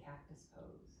up into cactus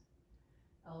pose.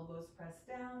 Elbows pressed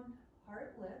down,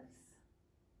 heart lifts.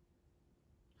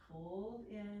 Fold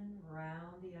in,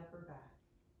 round the upper back.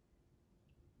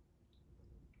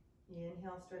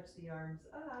 Inhale, stretch the arms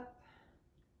up.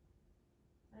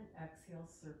 And exhale,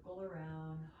 circle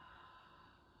around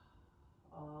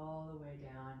all the way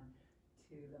down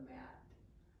to the mat.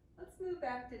 Let's move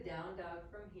back to down dog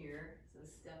from here. So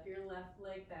step your left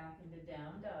leg back into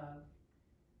down dog.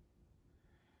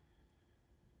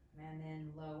 And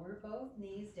then lower both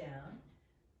knees down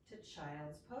to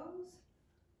child's pose.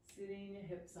 Sitting your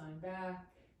hips on back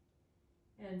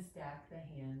and stack the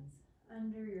hands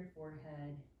under your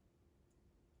forehead.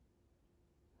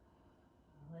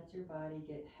 Let your body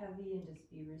get heavy and just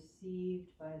be received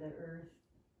by the earth.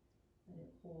 Let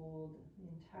it hold the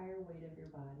entire weight of your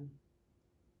body.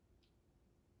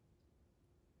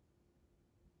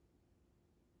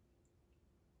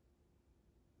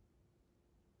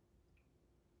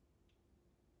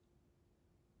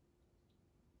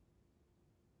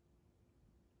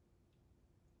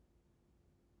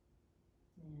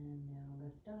 And now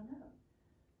lift on up.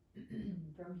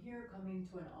 From here, coming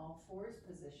to an all fours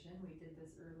position. We did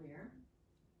this earlier,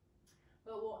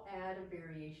 but we'll add a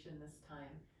variation this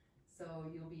time.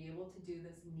 So you'll be able to do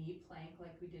this knee plank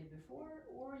like we did before,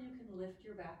 or you can lift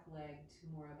your back leg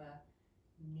to more of a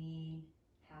knee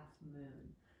half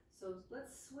moon. So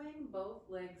let's swing both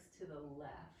legs to the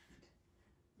left.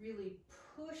 Really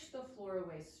push the floor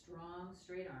away, strong,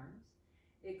 straight arms.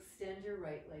 Extend your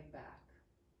right leg back.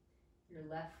 Your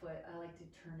left foot, I like to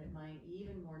turn it mine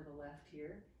even more to the left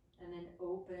here, and then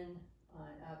open on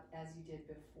up as you did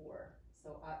before.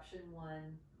 So option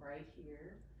 1 right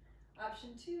here.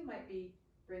 Option 2 might be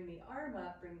bring the arm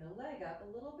up, bring the leg up,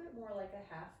 a little bit more like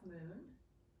a half moon.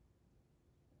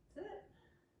 That's it.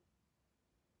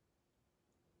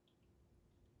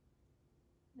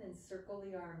 Then circle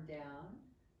the arm down,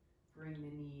 bring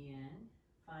the knee in,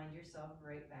 find yourself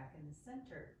right back in the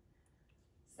center.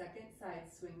 Second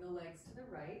side, swing the legs to the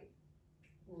right.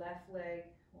 Left leg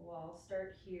will all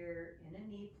start here in a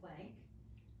knee plank.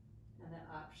 And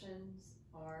the options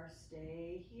are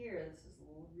stay here. This is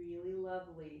really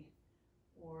lovely.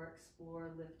 Or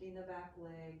explore lifting the back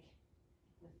leg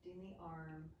lifting the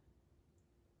arm.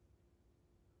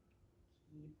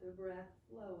 Keep the breath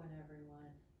flowing,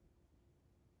 everyone.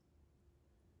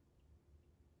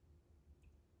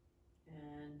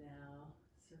 And now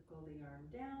circle the arm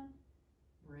down,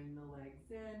 bring the legs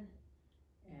in,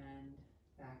 and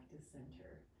back to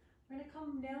center. We're going to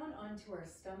come down onto our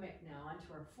stomach now,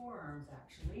 onto our forearms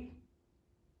actually.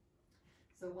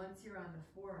 So once you're on the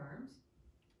forearms,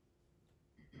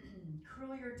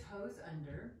 curl your toes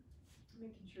under,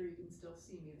 making sure you can still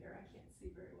see me there. I can't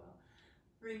see very well.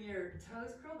 Bring your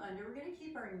toes curled under. We're going to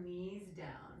keep our knees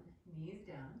down,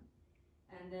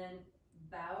 and then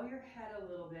bow your head a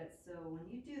little bit. So when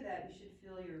you do that, you should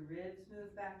feel your ribs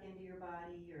move back into your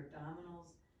body, your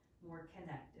abdominals more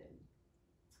connected.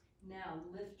 Now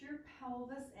lift your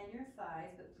pelvis and your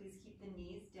thighs, but please keep the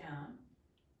knees down.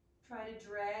 Try to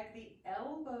drag the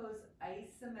elbows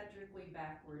isometrically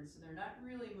backwards. So they're not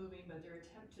really moving, but they're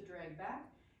attempt to drag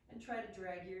back, and try to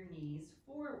drag your knees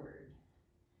forward.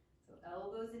 So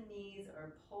elbows and knees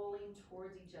are pulling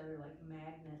towards each other like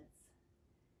magnets.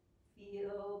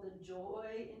 Feel the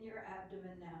joy in your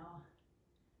abdomen now.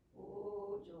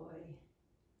 Oh, joy.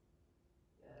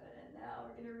 Good, and now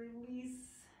we're gonna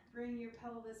release. Bring your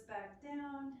pelvis back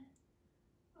down.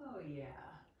 Oh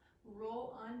yeah.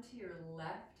 Roll onto your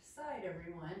left side,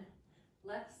 everyone.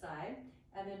 Left side,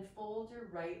 and then fold your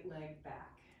right leg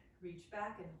back. Reach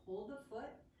back and hold the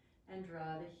foot and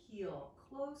draw the heel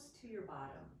close to your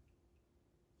bottom.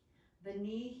 The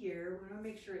knee here, we want to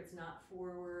make sure it's not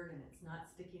forward and it's not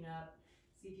sticking up.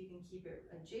 See if you can keep it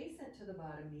adjacent to the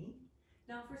bottom knee.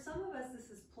 Now for some of us,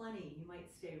 this is plenty. You might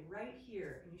stay right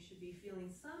here and you should be feeling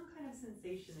some kind of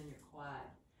sensation in your quad.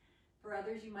 For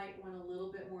others, you might want a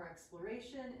little bit more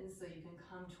exploration, and so you can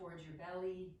come towards your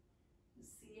belly.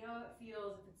 See how it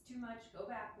feels. If it's too much, go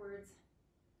backwards.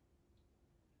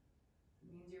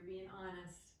 It means you're being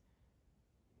honest.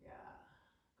 Yeah.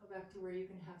 Go back to where you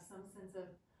can have some sense of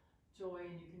joy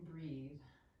and you can breathe.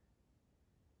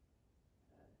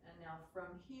 And now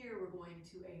from here, we're going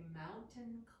to a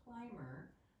mountain climber.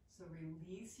 So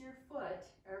release your foot.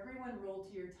 Everyone roll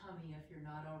to your tummy if you're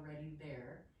not already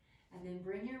there. And then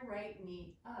bring your right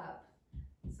knee up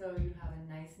so you have a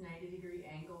nice 90-degree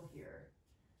angle here.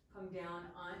 Come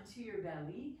down onto your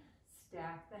belly,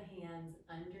 stack the hands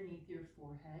underneath your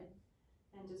forehead,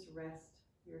 and just rest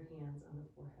your hands on the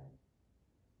forehead.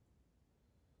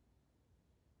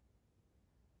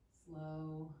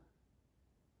 Slow,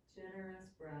 generous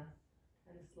breath.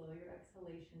 Try to slow your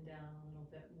exhalation down a little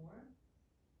bit more.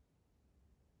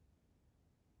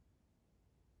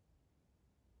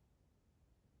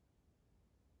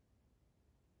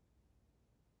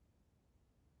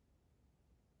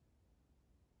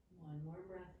 One more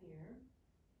breath here.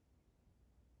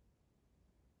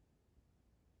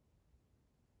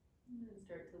 And then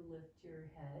start to lift your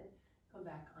head. Come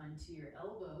back onto your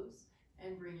elbows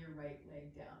and bring your right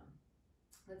leg down.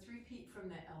 Let's repeat from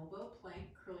the elbow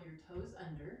plank. Curl your toes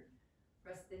under.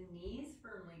 Press the knees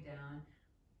firmly down.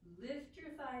 Lift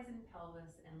your thighs and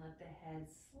pelvis and let the head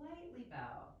slightly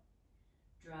bow.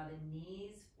 Draw the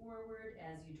knees forward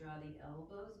as you draw the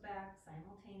elbows back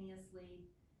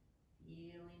simultaneously.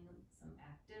 Feeling some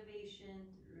activation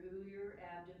through your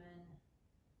abdomen,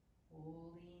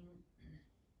 holding,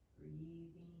 breathing.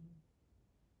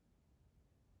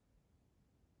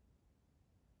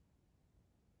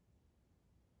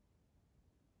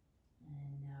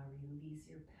 And now release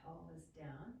your pelvis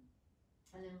down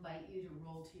and invite you to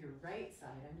roll to your right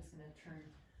side. I'm just going to turn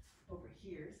over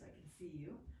here so I can see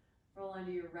you. Roll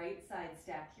onto your right side,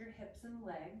 stack your hips and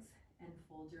legs, and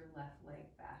fold your left leg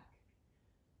back.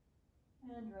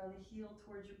 And draw the heel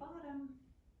towards your bottom.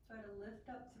 Try to lift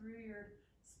up through your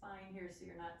spine here so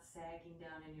you're not sagging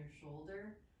down in your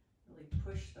shoulder. Really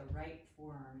push the right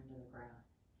forearm into the ground.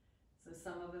 So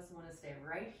some of us want to stay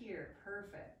right here.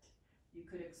 Perfect. You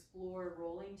could explore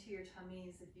rolling to your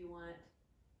tummies if you want.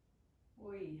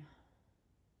 Oi.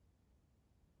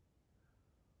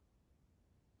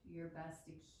 Do your best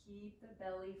to keep the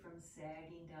belly from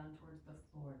sagging down towards the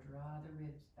floor. Draw the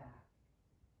ribs back.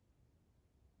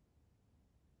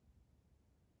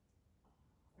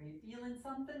 Are you feeling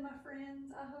something, my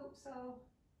friends? I hope so.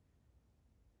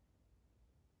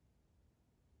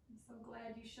 I'm so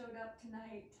glad you showed up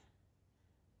tonight.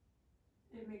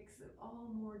 It makes it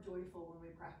all more joyful when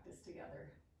we practice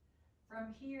together.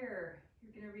 From here,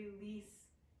 you're going to release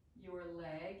your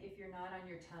leg. If you're not on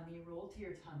your tummy, roll to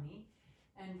your tummy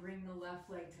and bring the left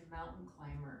leg to mountain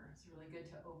climber. It's really good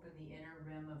to open the inner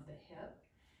rim of the hip.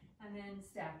 And then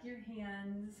stack your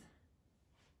hands,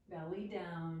 belly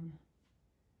down.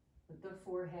 Put the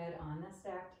forehead on the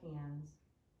stacked hands.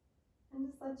 And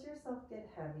just let yourself get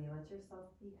heavy, let yourself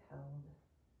be held.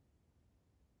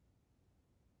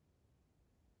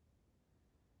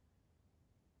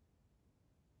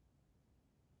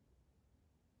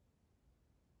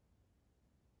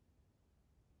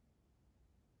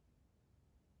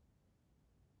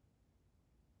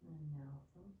 And now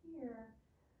from here,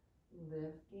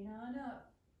 lifting on up.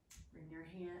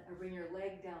 Bring your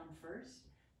leg down first.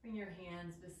 Bring your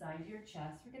hands beside your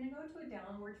chest. We're going to go to a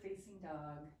downward facing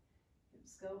dog.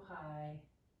 Hips go high.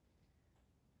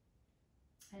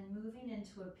 And moving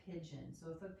into a pigeon.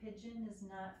 So if a pigeon does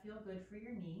not feel good for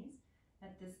your knees,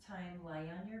 at this time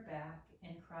lie on your back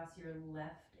and cross your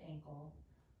left ankle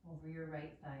over your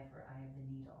right thigh for eye of the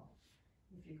needle.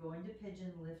 If you're going to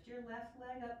pigeon, lift your left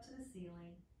leg up to the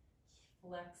ceiling,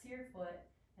 flex your foot,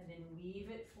 and then weave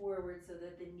it forward so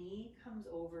that the knee comes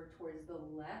over towards the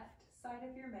left side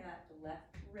of your mat, the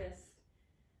left wrist,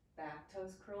 back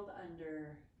toes curled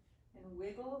under, and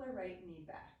wiggle the right knee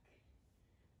back.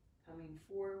 Coming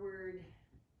forward,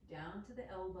 down to the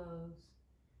elbows,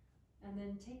 and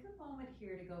then take a moment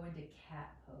here to go into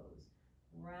cat pose.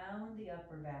 Round the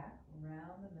upper back,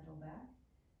 round the middle back.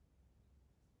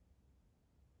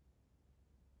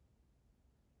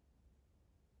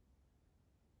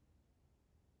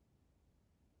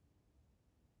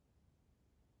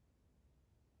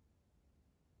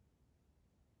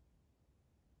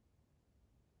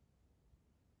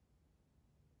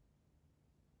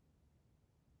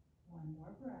 One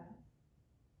more breath.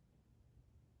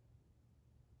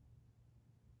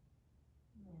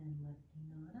 And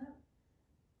lifting on up.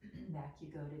 Back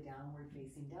you go to downward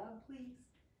facing dog, please.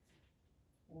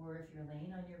 Or if you're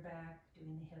laying on your back,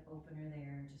 doing the hip opener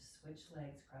there, just switch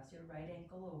legs. Cross your right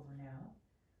ankle over now.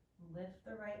 Lift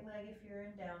the right leg if you're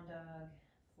in down dog.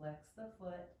 Flex the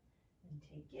foot and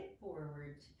take it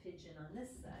forward to pigeon on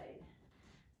this side.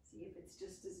 See if it's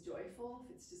just as joyful,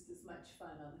 if it's just as much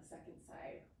fun on the second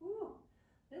side. Woo!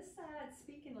 This side's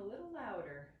speaking a little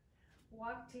louder.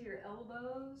 Walk to your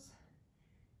elbows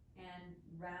and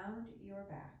round your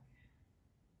back.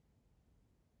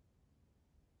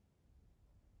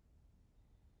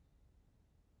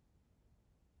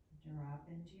 Drop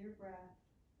into your breath.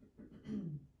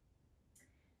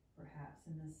 Perhaps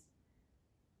in this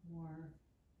more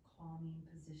calming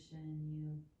position,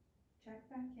 you check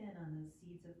back in on those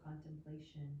seeds of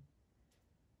contemplation.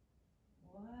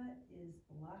 What is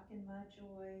blocking my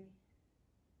joy?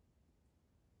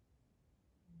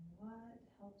 What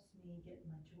helps me get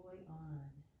my joy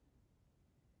on?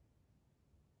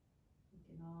 We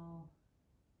can all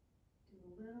do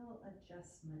a little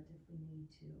adjustment if we need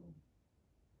to.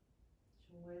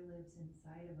 Joy lives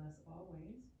inside of us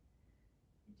always.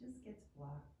 It just gets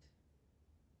blocked.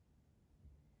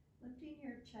 Lifting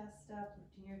your chest up,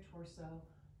 lifting your torso.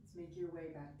 Let's make your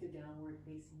way back to downward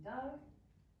facing dog.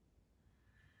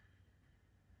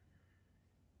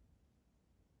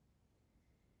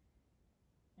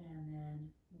 And then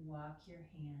walk your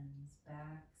hands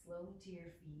back slowly to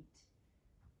your feet.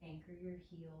 Anchor your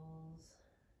heels.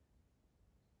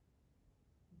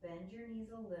 Bend your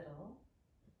knees a little.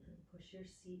 Push your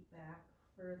seat back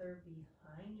further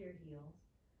behind your heels.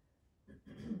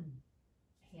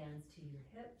 Hands to your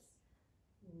hips.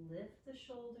 Lift the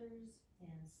shoulders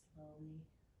and slowly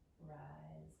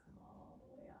rise. Come all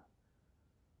the way up.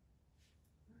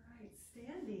 All right,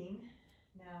 standing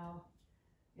now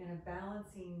in a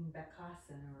balancing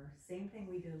bakasana, or same thing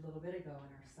we did a little bit ago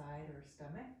in our side or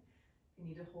stomach. If you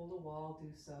need to hold a wall,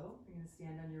 do so. You're going to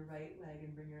stand on your right leg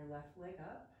and bring your left leg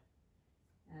up.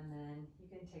 And then you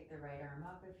can take the right arm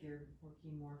up if you're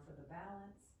working more for the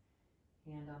balance.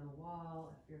 Hand on the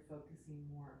wall if you're focusing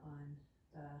more on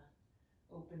the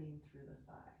opening through the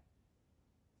thigh.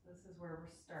 So this is where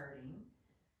we're starting.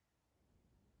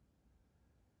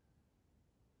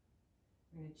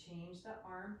 We're going to change the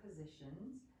arm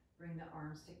positions. Bring the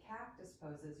arms to cactus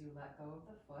pose as you let go of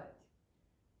the foot.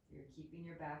 So you're keeping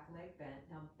your back leg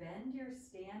bent. Now bend your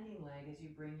standing leg as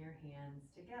you bring your hands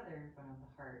together in front of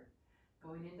the heart.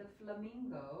 Going into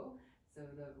flamingo. So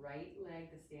the right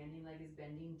leg, the standing leg, is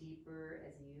bending deeper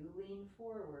as you lean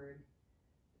forward.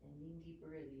 Bending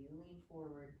deeper as you lean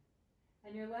forward.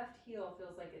 And your left heel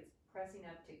feels like it's pressing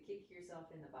up to kick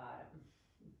yourself in the bottom.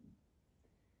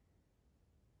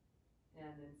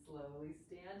 And then slowly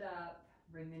stand up.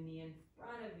 Bring the knee in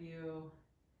front of you.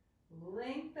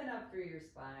 Lengthen up through your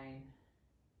spine.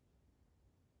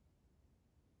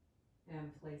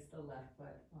 And place the left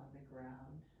foot on the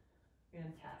ground.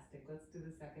 Fantastic. Let's do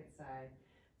the second side.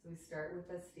 So we start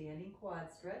with a standing quad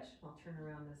stretch. I'll turn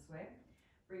around this way.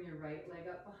 Bring your right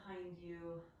leg up behind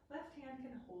you. Left hand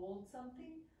can hold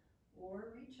something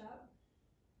or reach up.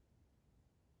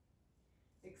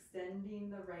 Extending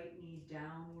the right knee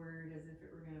downward as if it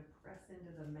were going to press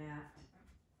into the mat.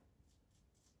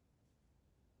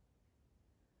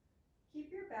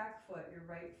 Keep your back foot, your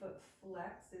right foot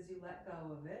flexed as you let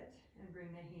go of it, and bring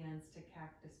the hands to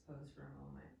cactus pose for a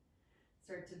moment.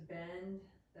 Start to bend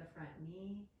the front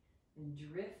knee and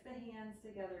drift the hands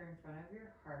together in front of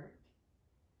your heart.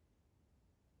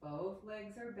 Both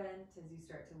legs are bent as you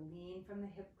start to lean from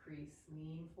the hip crease,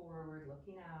 lean forward,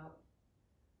 looking out.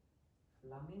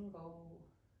 Flamingo.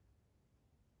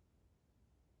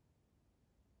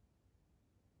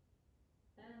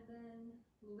 And then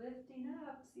lifting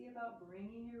up, see about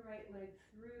bringing your right leg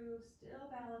through, still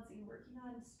balancing, working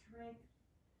on strength,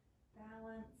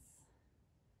 balance,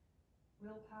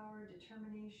 willpower,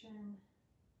 determination.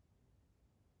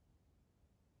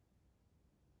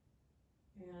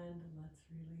 And let's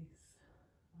release.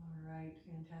 All right,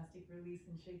 fantastic. Release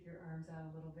and shake your arms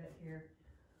out a little bit here.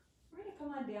 We're going to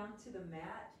come on down to the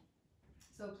mat.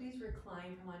 So please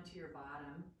recline, come onto your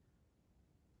bottom.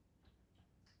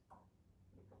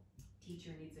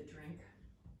 Teacher needs a drink.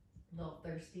 A little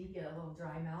thirsty, get a little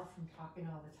dry mouth from talking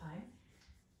all the time.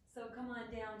 So come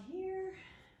on down here.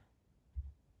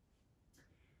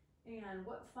 And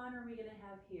what fun are we going to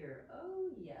have here? Oh,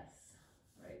 yes.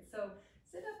 All right, so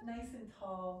sit up nice and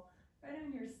tall, right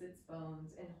on your sits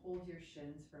bones, and hold your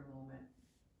shins for a moment.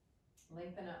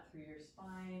 Lengthen up through your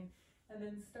spine, and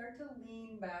then start to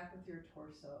lean back with your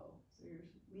torso. So you're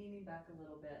leaning back a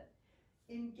little bit.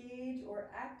 Engage or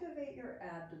activate your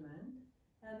abdomen,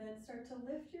 and then start to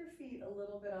lift your feet a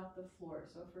little bit off the floor.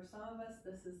 So for some of us,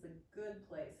 this is the good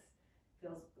place.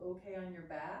 Feels okay on your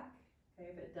back. Okay,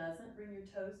 if it doesn't, bring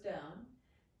your toes down.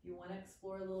 If you want to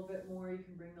explore a little bit more, you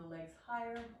can bring the legs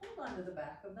higher and hold on to the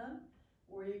back of them,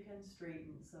 or you can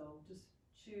straighten. So just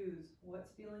choose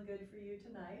what's feeling good for you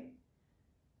tonight.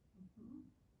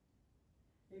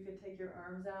 You could take your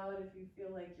arms out if you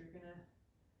feel like you're gonna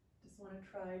just want to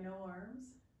try no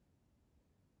arms.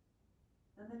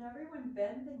 And then everyone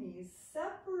bend the knees,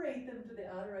 separate them to the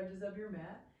outer edges of your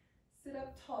mat. Sit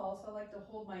up tall, so I like to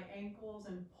hold my ankles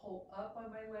and pull up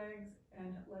on my legs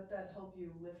and let that help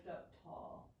you lift up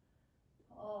tall,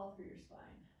 tall through your spine.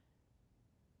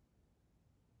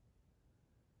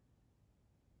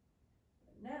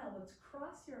 Now let's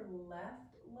cross your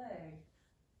left leg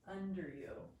under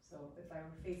you. So if I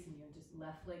were facing you, just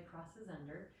left leg crosses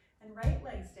under, and right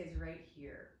leg stays right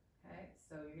here. Okay,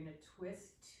 so you're gonna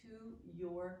twist to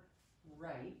your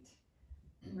right.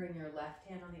 Bring your left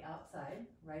hand on the outside,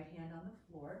 right hand on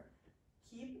the floor.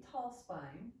 Keep a tall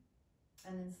spine,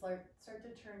 and then start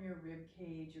to turn your rib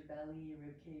cage, your belly, your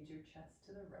rib cage, your chest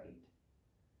to the right.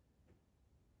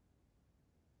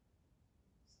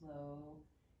 Slow,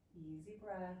 easy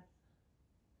breath.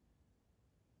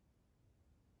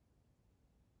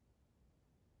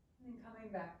 And then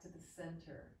coming back to the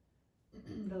center.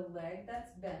 The leg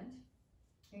that's bent,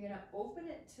 you're gonna open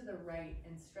it to the right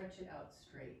and stretch it out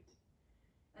straight.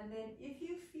 And then if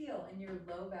you feel in your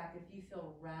low back, if you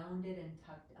feel rounded and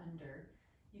tucked under,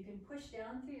 you can push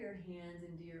down through your hands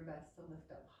and do your best to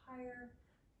lift up higher.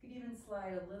 You could even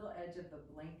slide a little edge of the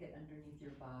blanket underneath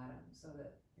your bottom so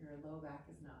that your low back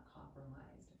is not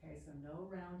compromised. Okay, so no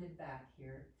rounded back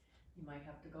here. You might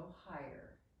have to go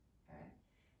higher, okay?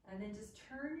 And then just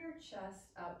turn your chest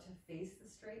out to face the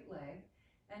straight leg.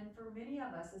 And for many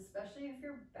of us, especially if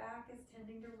your back is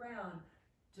tending to round,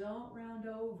 don't round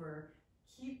over.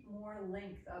 Keep more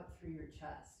length up through your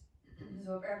chest.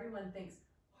 So if everyone thinks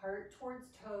heart towards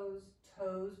toes,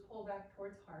 toes pull back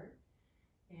towards heart,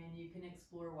 and you can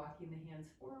explore walking the hands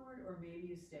forward, or maybe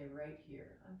you stay right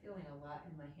here. I'm feeling a lot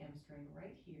in my hamstring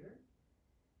right here.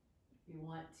 You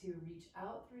want to reach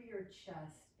out through your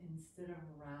chest instead of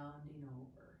rounding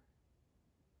over.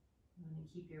 You want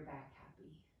to keep your back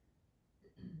happy.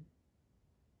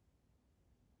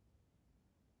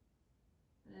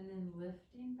 And then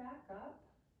lifting back up,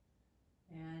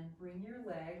 and bring your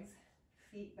legs,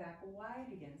 feet back wide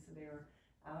again. So they're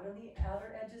out on the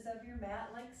outer edges of your mat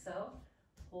like so.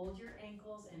 Hold your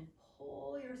ankles and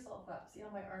pull yourself up. See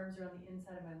how my arms are on the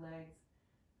inside of my legs?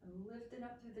 I'm lifting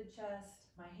up through the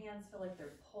chest. My hands feel like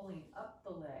they're pulling up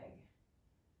the leg.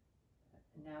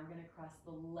 And now we're gonna cross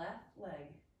the left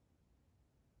leg.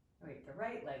 Wait, the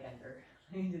right leg under.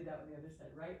 I did that on the other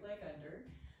side. Right leg under.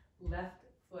 Left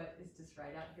foot is just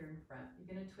right out here in front.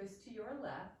 You're gonna twist to your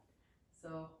left.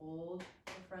 So hold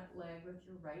the front leg with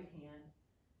your right hand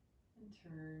and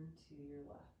turn to your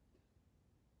left.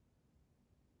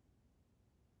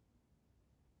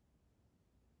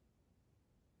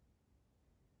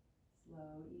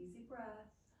 Slow, easy breath.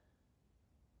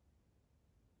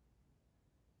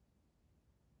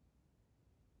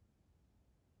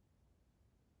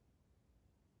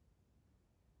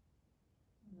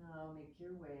 exhale, make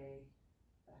your way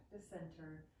back to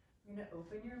center. You're going to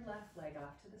open your left leg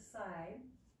off to the side.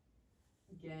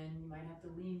 Again, you might have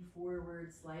to lean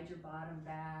forward, slide your bottom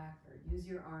back, or use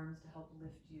your arms to help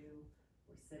lift you,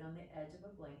 or sit on the edge of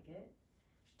a blanket.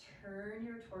 Turn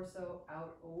your torso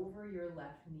out over your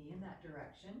left knee in that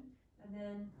direction, and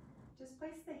then just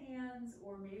place the hands,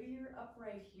 or maybe you're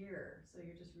upright here. So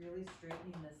you're just really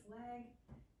straightening this leg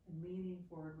and leaning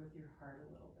forward with your heart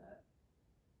a little bit.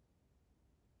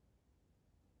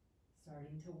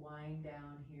 Starting to wind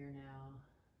down here now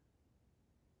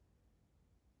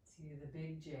to the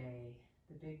big J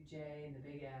and the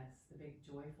big S, the big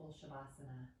joyful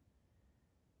Shavasana.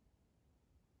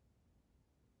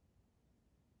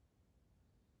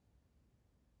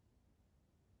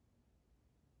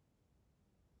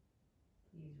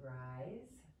 Please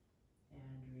rise and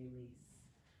release.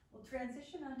 We'll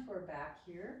transition onto our back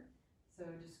here. So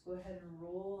just go ahead and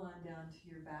roll on down to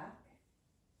your back.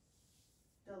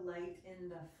 Delight in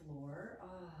the floor.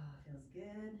 Ah, feels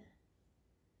good.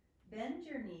 Bend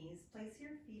your knees, place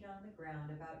your feet on the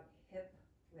ground about hip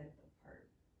width apart.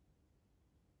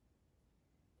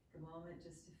 Take a moment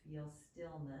just to feel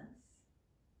stillness,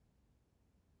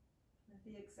 with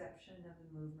the exception of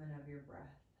the movement of your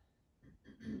breath.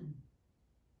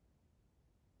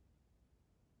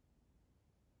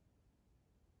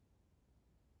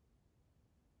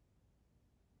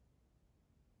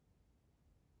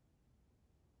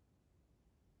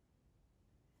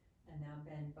 And now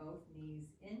bend both knees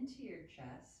into your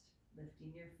chest,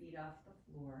 lifting your feet off the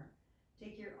floor.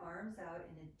 Take your arms out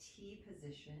in a T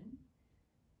position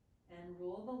and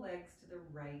roll the legs to the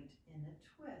right in a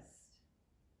twist.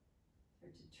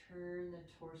 Start to turn the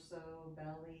torso,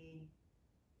 belly,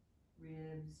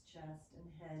 ribs, chest,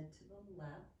 and head to the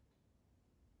left.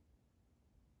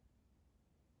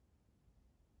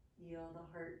 Feel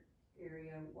the heart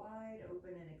area wide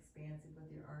open and expansive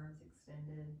with your arms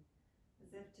extended,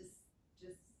 as if to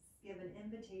just give an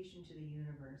invitation to the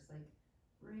universe, like,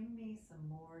 bring me some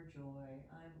more joy.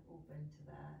 I'm open to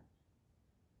that.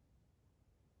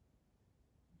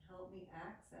 Help me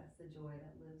access the joy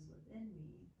that lives within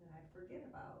me that I forget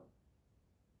about.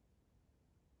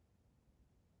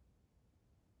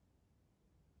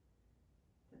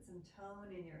 Put some tone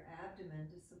in your abdomen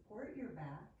to support your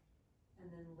back, and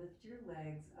then lift your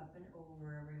legs up and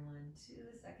over, everyone, to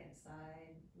the second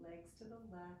side. Legs to the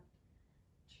left.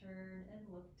 Turn and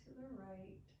look to the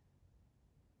right.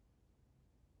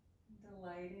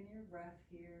 Delight in your breath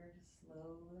here. Just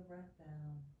slow the breath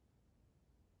down.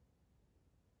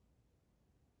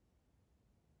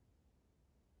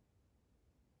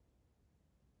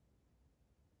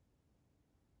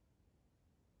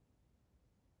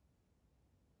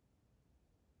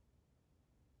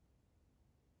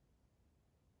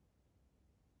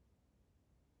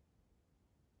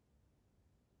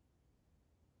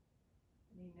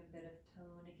 Needing a bit of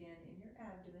tone again in your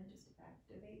abdomen, just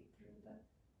activate through the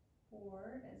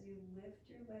core as you lift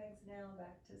your legs now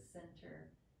back to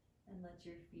center and let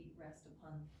your feet rest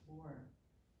upon the floor.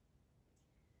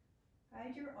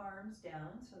 Hide your arms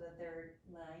down so that they're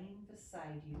lying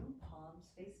beside you, palms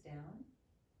face down.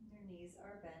 Your knees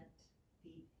are bent,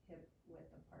 feet hip width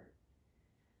apart.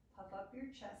 Puff up your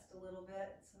chest a little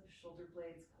bit so shoulder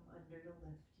blades come under to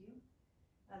lift you.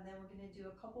 And then we're going to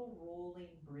do a couple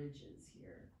rolling bridges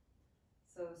here.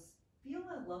 So feel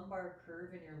a lumbar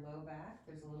curve in your low back.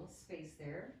 There's a little space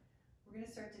there. We're going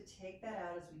to start to take that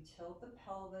out as we tilt the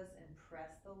pelvis and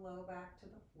press the low back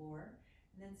to the floor.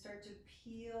 And then start to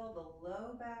peel the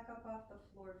low back up off the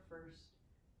floor first,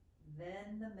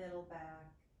 then the middle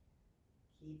back.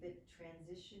 Keep it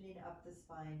transitioning up the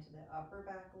spine to the upper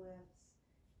back lifts.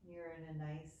 You're in a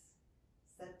nice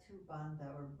Setu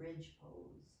Bandha or bridge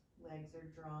pose. Legs are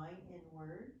drawing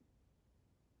inward.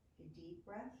 Take a deep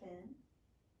breath in.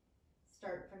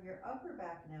 Start from your upper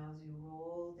back now as you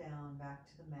roll down back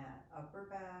to the mat. Upper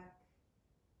back,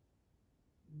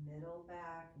 middle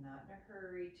back, not in a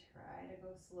hurry. Try to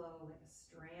go slow, like a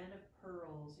strand of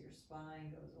pearls. Your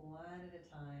spine goes one at a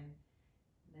time.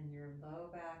 And then your low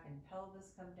back and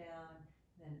pelvis come down.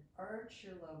 Then arch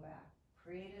your low back.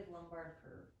 Created lumbar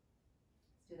curve.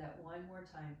 Let's do that one more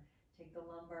time. Take the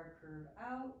lumbar curve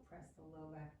out, press the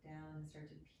low back down, and start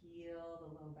to peel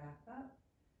the low back up.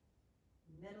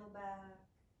 Middle back,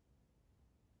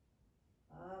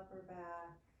 upper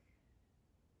back,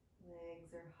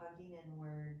 legs are hugging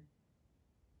inward.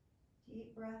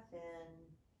 Deep breath in.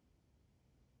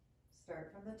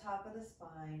 Start from the top of the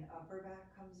spine, upper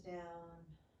back comes down,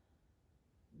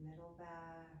 middle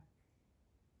back,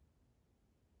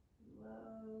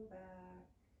 low back,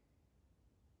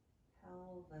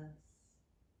 pelvis,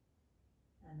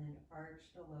 and then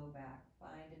arch the low back.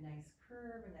 Find a nice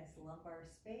curve, a nice lumbar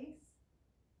space.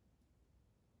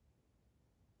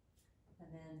 And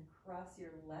then cross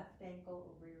your left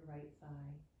ankle over your right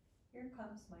thigh. Here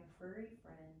comes my furry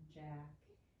friend, Jack.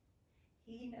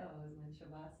 He knows when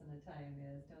Shavasana time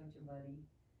is, don't you, buddy?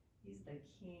 He's the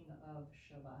king of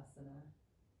Shavasana.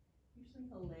 Usually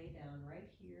he'll lay down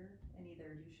right here and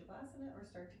either do Shavasana or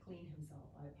start to clean himself.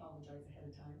 I apologize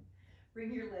ahead of time.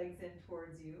 Bring your legs in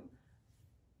towards you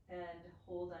and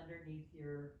hold underneath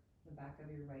the back of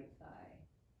your right thigh.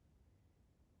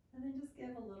 And then just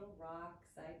give a little rock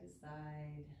side to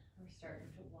side. We're starting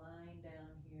to wind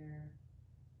down here.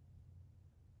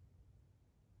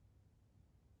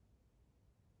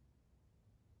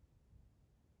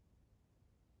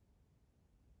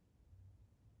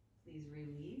 Please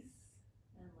release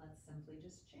and let's simply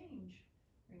just change.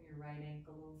 Bring your right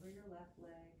ankle over your left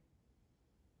leg.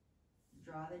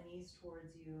 Draw the knees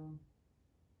towards you.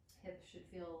 Hips should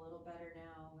feel a little better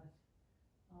now with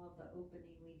all of the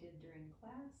opening we did during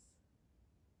class.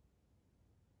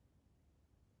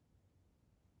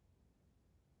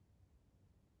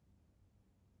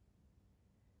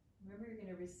 Remember, you're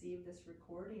going to receive this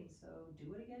recording, so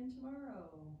do it again tomorrow.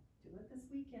 Do it this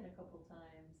weekend a couple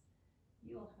times.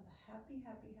 You will have happy,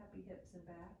 happy, happy hips and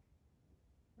back.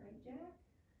 Right, Jack?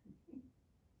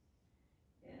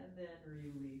 And then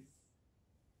release.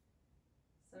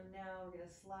 So now we're going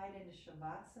to slide into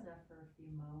Shavasana for a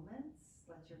few moments.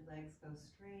 Let your legs go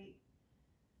straight.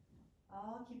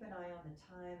 I'll keep an eye on the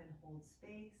time and hold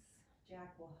space.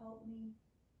 Jack will help me.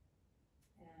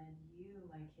 And you,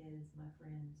 my kids, my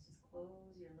friends, just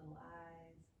close your little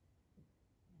eyes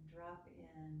and drop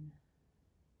in.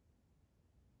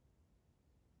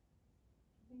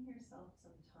 Giving yourself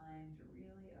some time to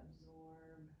really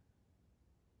absorb.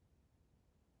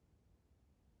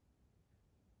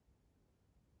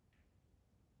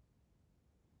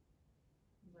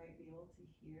 You might be able to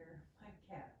hear my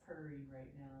cat purring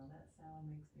right now. That sound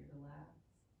makes me relax.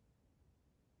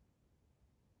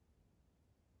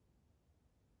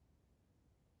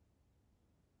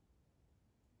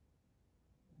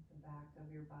 Let the back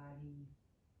of your body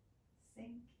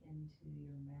sink into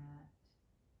your mat.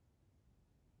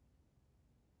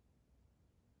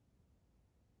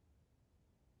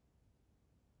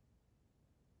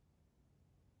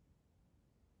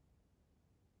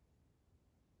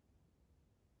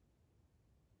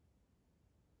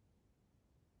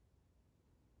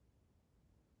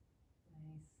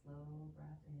 Nice slow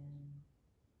breath in,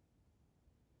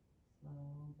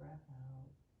 slow breath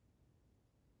out.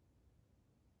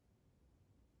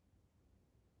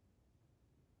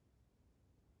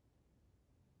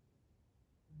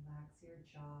 Relax your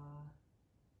jaw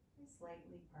by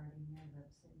slightly parting your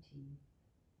lips and teeth.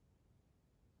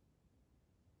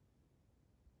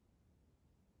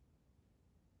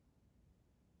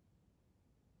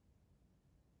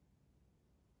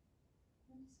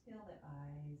 And just feel the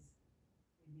eyes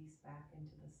release back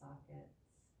into the sockets.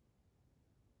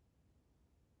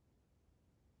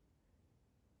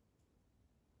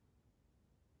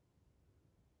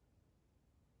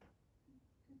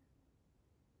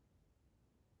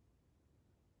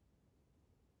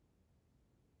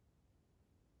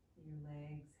 Your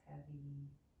legs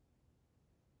heavy,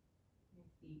 your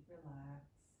feet relaxed.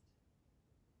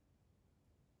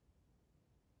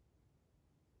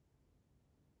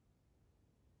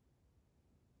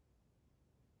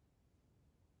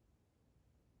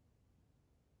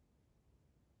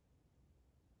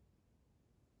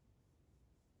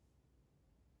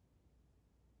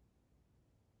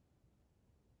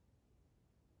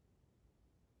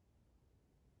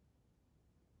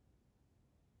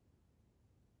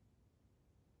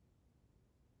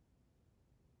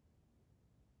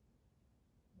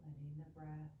 Letting the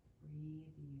breath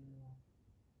breathe you.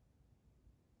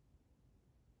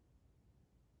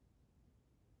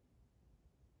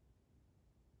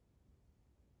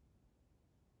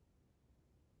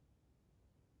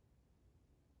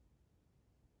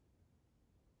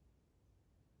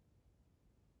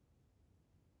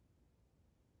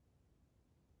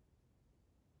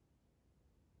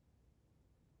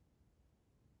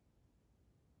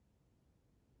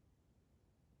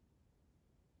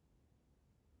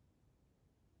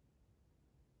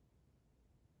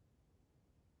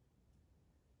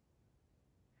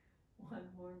 One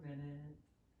more minute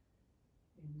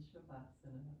in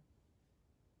Shavasana.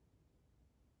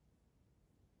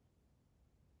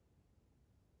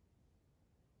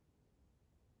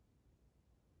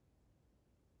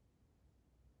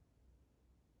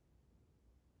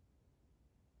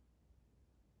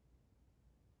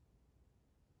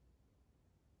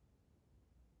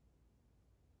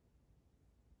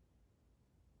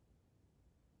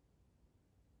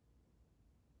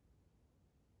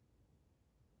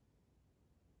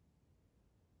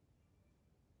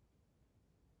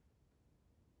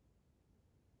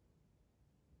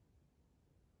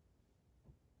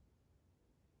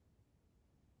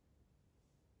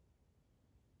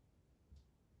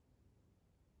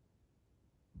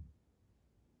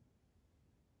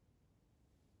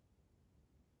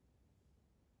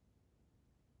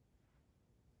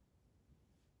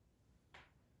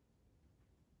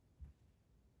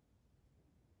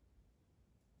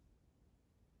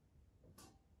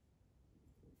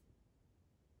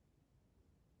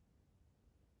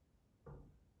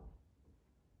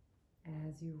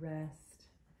 as you rest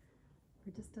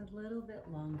for just a little bit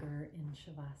longer in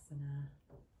Shavasana.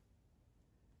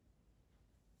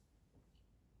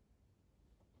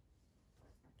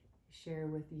 Share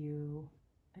with you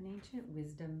an ancient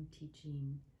wisdom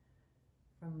teaching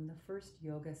from the first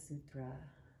Yoga Sutra.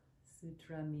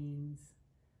 Sutra means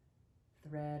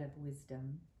thread of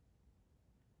wisdom.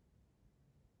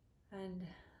 And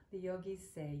the yogis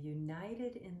say,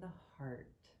 united in the heart,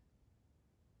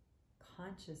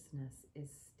 consciousness is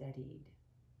steadied,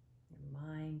 your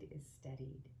mind is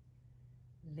steadied.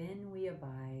 Then we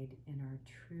abide in our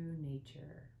true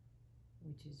nature,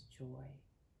 which is joy.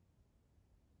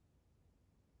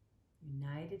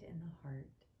 United in the heart,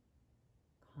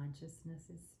 consciousness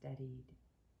is steadied.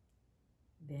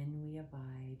 Then we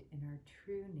abide in our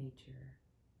true nature,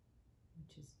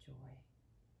 which is joy.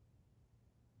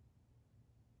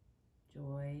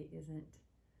 Joy isn't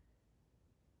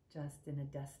just in a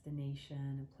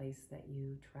destination, a place that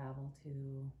you travel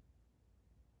to.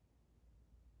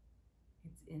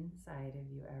 It's inside of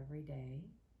you every day,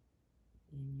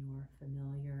 in your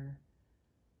familiar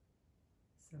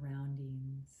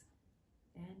surroundings,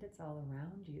 and it's all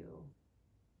around you.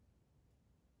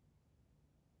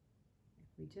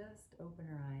 If we just open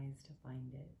our eyes to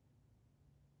find it.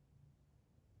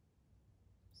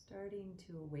 Starting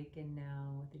to awaken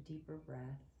now with a deeper breath.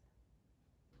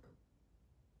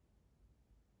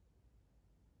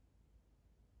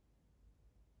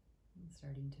 And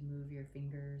starting to move your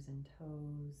fingers and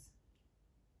toes.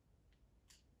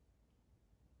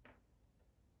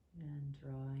 And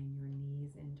drawing your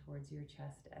knees in towards your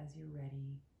chest as you're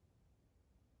ready.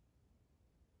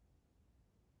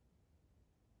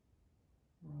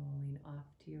 Rolling off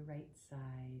to your right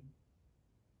side.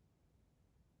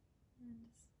 And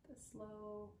just a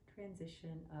slow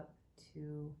transition up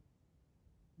to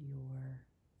your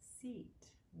seat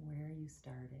where you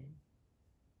started.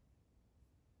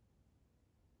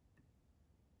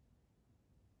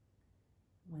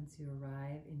 Once you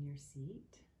arrive in your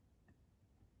seat,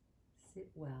 sit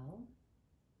well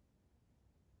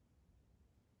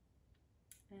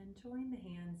and join the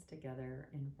hands together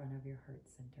in front of your heart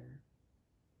center.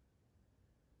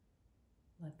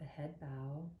 Let the head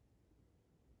bow.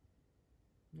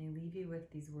 And I leave you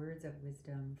with these words of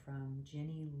wisdom from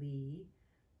Jenny Lee,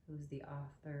 who's the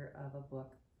author of a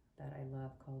book that I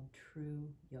love called True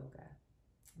Yoga.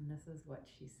 And this is what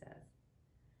she says.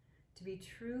 To be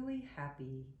truly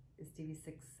happy is to be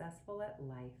successful at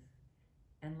life,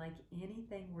 and like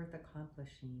anything worth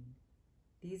accomplishing,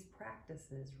 these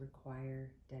practices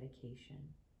require dedication.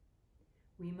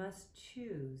 We must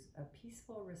choose a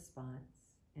peaceful response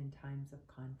in times of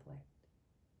conflict.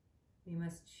 We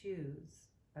must choose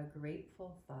a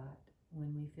grateful thought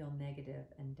when we feel negative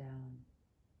and down.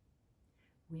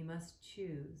 We must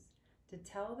choose to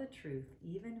tell the truth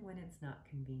even when it's not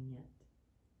convenient.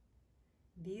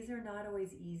 These are not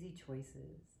always easy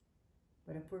choices,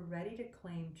 but if we're ready to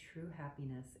claim true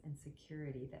happiness and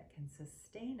security that can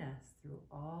sustain us through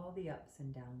all the ups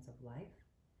and downs of life,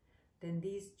 then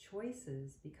these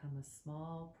choices become a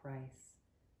small price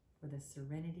for the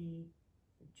serenity,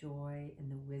 the joy, and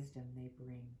the wisdom they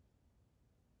bring.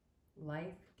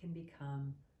 Life can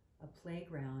become a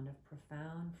playground of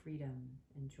profound freedom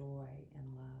and joy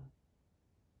and love.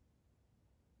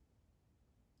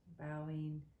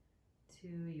 Bowing to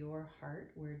your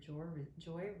heart where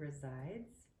joy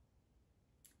resides,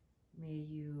 may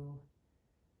you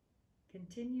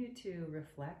continue to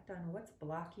reflect on what's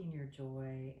blocking your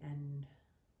joy and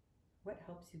what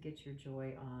helps you get your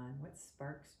joy on, what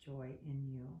sparks joy in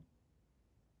you.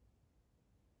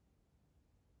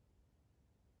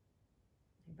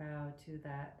 I bow to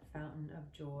that fountain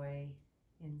of joy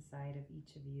inside of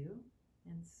each of you,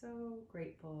 and so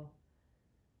grateful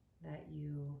that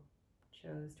you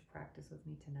chose to practice with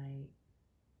me tonight.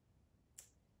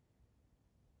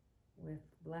 With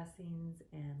blessings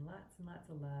and lots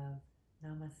of love.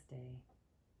 Namaste.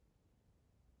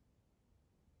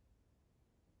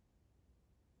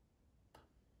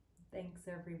 Thanks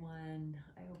everyone.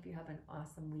 I hope you have an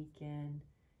awesome weekend.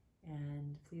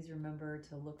 And please remember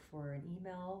to look for an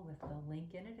email with the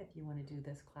link in it if you want to do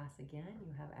this class again.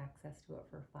 You have access to it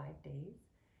for 5 days.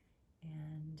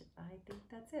 And I think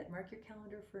that's it. Mark your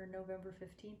calendar for November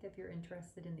 15th if you're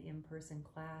interested in the in-person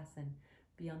class, and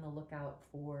be on the lookout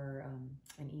for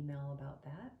an email about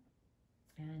that.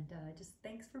 And just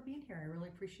thanks for being here. I really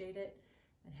appreciate it.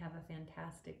 And have a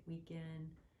fantastic weekend.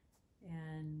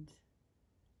 And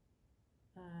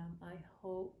I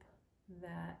hope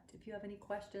that if you have any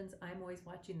questions, I'm always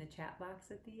watching the chat box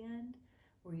at the end,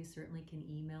 or you certainly can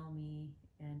email me,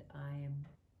 and I am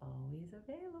always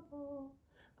available.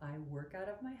 I work out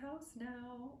of my house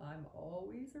now. I'm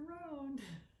always around.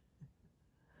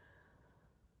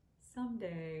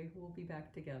 Someday we'll be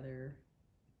back together.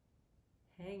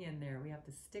 Hang in there. We have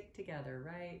to stick together,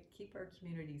 right? Keep our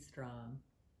community strong.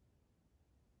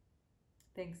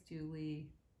 Thanks, Julie.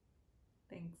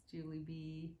 Thanks, Julie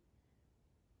B.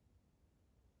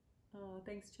 Oh,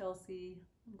 thanks, Chelsea.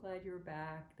 I'm glad you're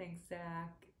back. Thanks,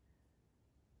 Zach.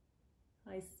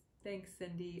 Hi, thanks,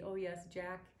 Cindy. Oh, yes,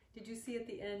 Jack. Did you see at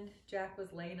the end? Jack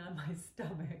was laying on my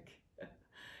stomach.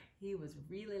 He was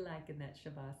really liking that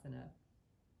Shavasana.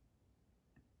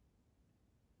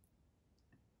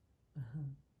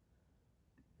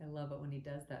 I love it when he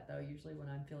does that, though. Usually when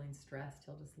I'm feeling stressed,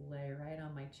 he'll just lay right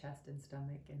on my chest and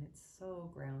stomach, and it's so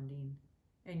grounding.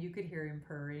 And you could hear him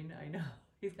purring. I know.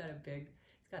 He's got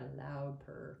a loud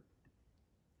purr.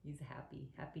 He's happy.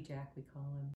 Happy Jack, we call him.